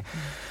lenger.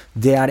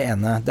 Det er det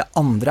ene. Det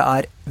andre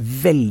er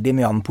veldig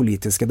mye av den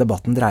politiske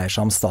debatten dreier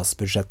seg om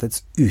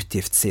statsbudsjettets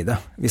utgiftsside.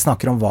 Vi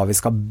snakker om hva vi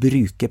skal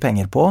bruke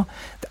penger på.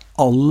 Det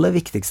aller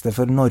viktigste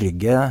for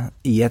Norge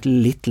i et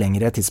litt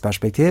lengre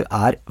tidsperspektiv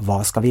er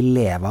hva skal vi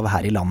leve av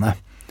her i landet.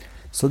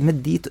 Så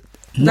med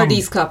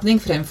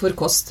verdiskapning fremfor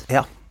kost.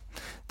 Ja.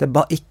 Det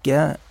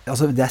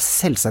er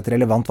selvsagt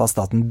relevant hva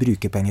staten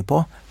bruker penger på,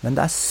 men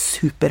det er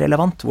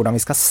superrelevant hvordan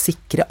vi skal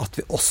sikre at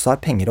vi også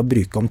har penger å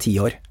bruke om 10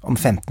 år, om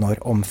 15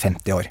 år, om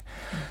 50 år.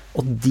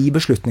 Og de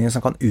beslutningene som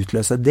kan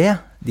utløse det,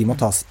 de må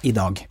tas i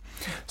dag.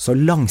 Så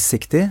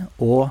langsiktig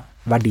og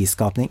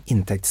verdiskapning,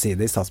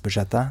 inntektsside i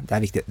statsbudsjettet, det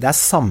er viktig. Det er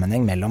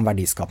sammenheng mellom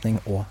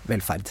verdiskapning og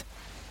velferd.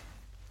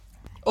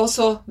 Og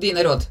så dine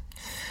råd.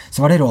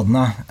 Så var det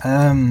rådene.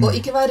 Og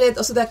ikke vær redd,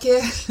 altså det er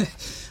ikke...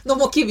 Nå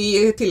må ikke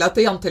vi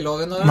tillate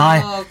janteloven å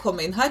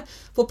komme inn her.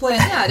 For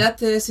poenget er at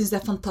jeg synes det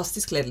er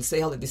fantastisk ledelse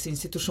i alle disse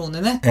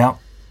institusjonene. Ja.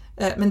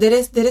 Men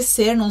dere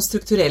ser noen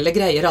strukturelle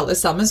greier alle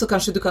sammen, så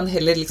kanskje du kan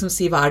heller liksom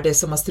si hva er det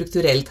som er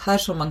strukturelt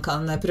her, som man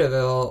kan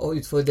prøve å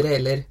utfordre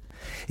eller...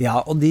 Ja,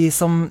 og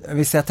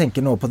hvis jeg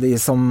tenker nå på de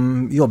som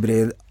jobber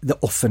i det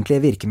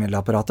offentlige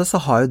virkemiddelapparatet, så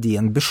har jo de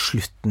en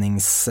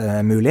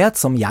beslutningsmulighet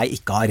som jeg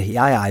ikke har.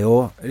 Jeg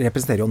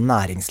representerer jo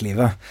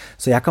næringslivet,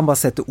 så jeg kan bare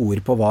sette ord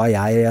på hva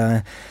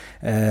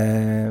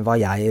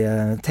jeg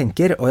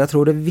tenker, og jeg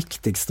tror det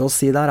viktigste å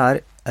si der er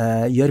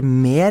gjør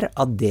mer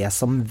av det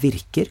som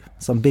virker,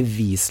 som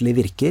beviselig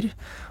virker,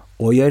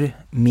 og gjør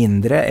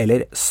mindre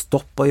eller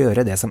stopp å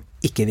gjøre det som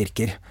ikke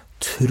virker.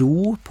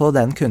 Tro på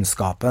den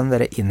kunnskapen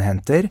dere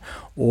innhenter,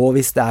 og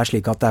hvis det er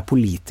slik at det er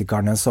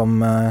politikerne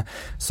som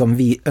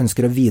vi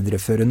ønsker å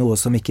videreføre noe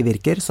som ikke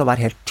virker, så vær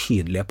helt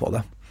tydelige på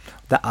det.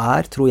 Det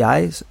er, tror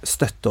jeg,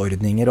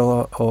 støtteordninger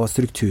og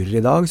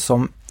strukturer i dag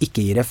som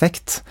ikke gir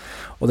effekt,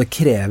 og det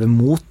krever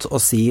mot å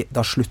si,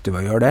 da slutter vi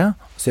å gjøre det,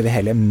 så gjør vi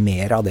heller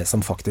mer av det som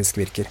faktisk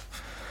virker.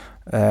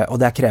 Og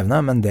det er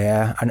krevende, men det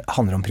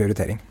handler om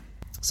prioritering.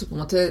 Så på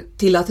en måte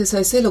tillate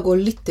seg selv å gå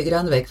litt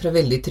grann vekk fra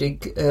veldig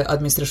trygg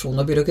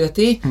administrasjon og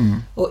byråkrati,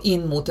 og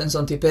inn mot en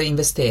sånn type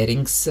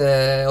investerings-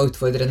 og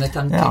utfordrende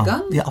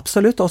tankegang. Ja,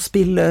 absolutt, og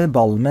spille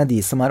ball med de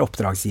som er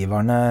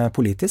oppdragsgiverne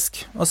politisk,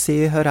 og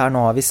si, hør her,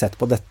 nå har vi sett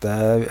på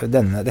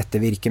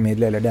dette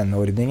virkemidlet eller denne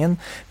ordningen,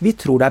 vi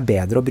tror det er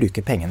bedre å bruke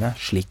pengene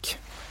slik,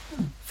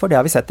 for det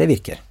har vi sett, det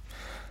virker.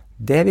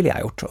 Det ville jeg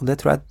gjort, og det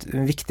tror jeg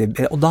er viktig,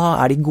 og da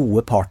er de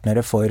gode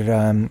partnere for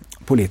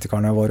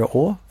politikerne våre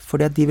også,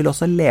 fordi de vil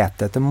også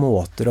lete etter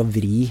måter å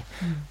vri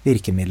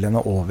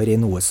virkemidlene over i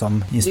noe som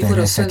gir større effekt. De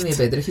får også en mye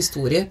bedre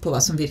historie på hva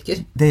som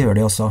virker. Det gjør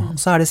de også.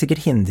 Så er det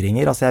sikkert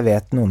hindringer, altså jeg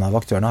vet noen av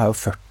aktørene har jo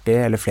 40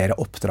 eller flere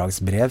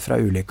oppdragsbrev fra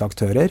ulike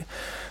aktører,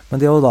 men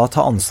det å da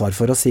ta ansvar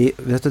for å si,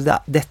 vet du,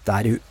 dette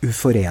er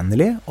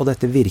uforenlig, og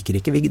dette virker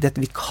ikke,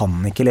 vi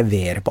kan ikke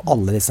levere på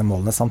alle disse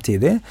målene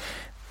samtidig,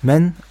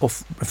 men å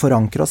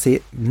forankre og si,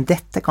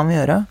 dette kan vi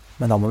gjøre,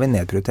 men da må vi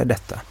nedprioritere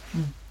dette.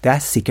 Det er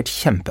sikkert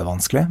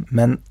kjempevanskelig,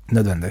 men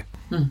nødvendig.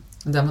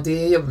 Da må de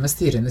jobbe med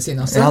styrene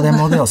sine også. Ja, det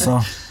må de også.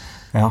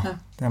 Ja,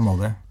 det må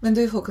du. Men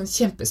du, Håkon,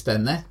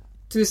 kjempespennende.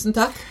 Tusen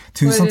takk.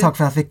 Tusen takk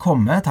for at jeg fikk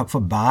komme. Takk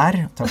for bær,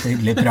 takk for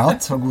hyggelig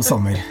prat, og god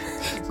sommer.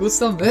 God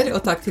sommer,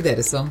 og takk til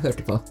dere som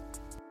hørte på.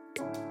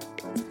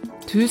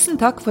 Tusen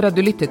takk for at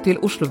du lyttet til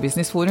Oslo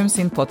Business Forum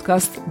sin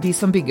podcast De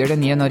som bygger det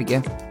nye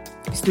Norge.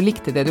 Hvis du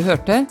likte det du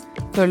hørte,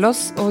 følg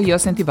oss og gi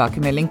oss en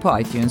tilbakemelding på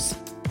iTunes.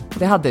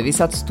 Det hadde vi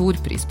satt stor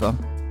pris på.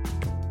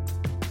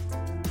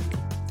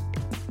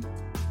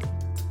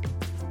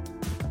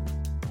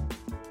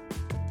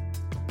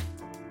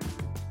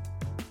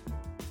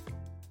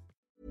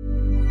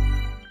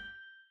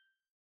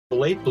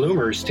 Late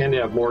bloomers tend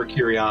to have more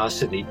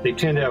curiosity. They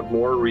tend to have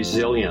more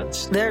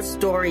resilience. There's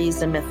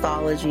stories and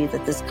mythology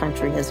that this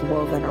country has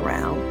woven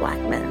around Black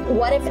men.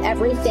 What if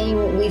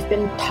everything we've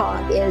been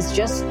taught is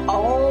just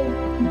all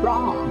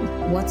wrong?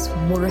 What's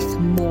worth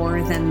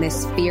more than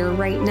this fear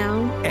right now?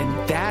 And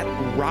that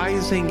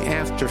rising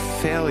after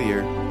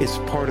failure is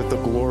part of the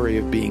glory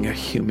of being a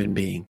human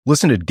being.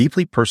 Listen to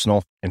deeply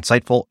personal,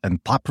 insightful,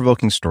 and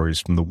thought-provoking stories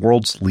from the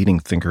world's leading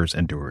thinkers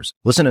and doers.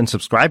 Listen and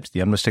subscribe to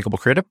The Unmistakable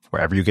Creative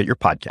wherever you get your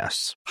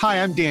podcasts.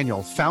 Hi, I'm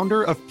Daniel,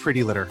 founder of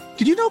Pretty Litter.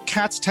 Did you know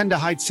cats tend to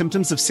hide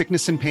symptoms of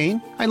sickness and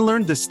pain? I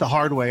learned this the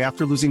hard way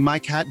after losing my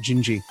cat,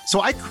 Gingy.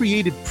 So I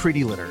created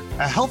Pretty Litter,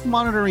 a health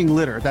monitoring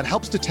litter that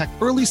helps detect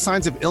early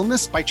signs of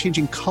illness by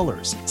changing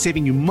colors,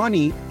 saving you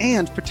money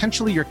and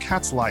potentially your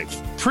cat's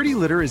life. Pretty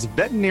Litter is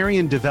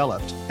veterinarian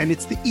developed, and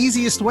it's the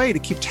easiest way to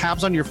keep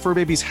tabs on your fur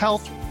baby's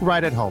health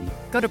right at home.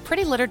 Go to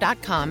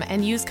prettylitter.com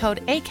and use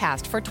code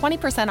ACAST for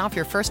 20% off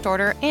your first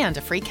order and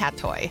a free cat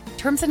toy.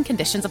 Terms and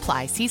conditions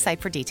apply. See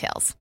site for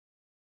details.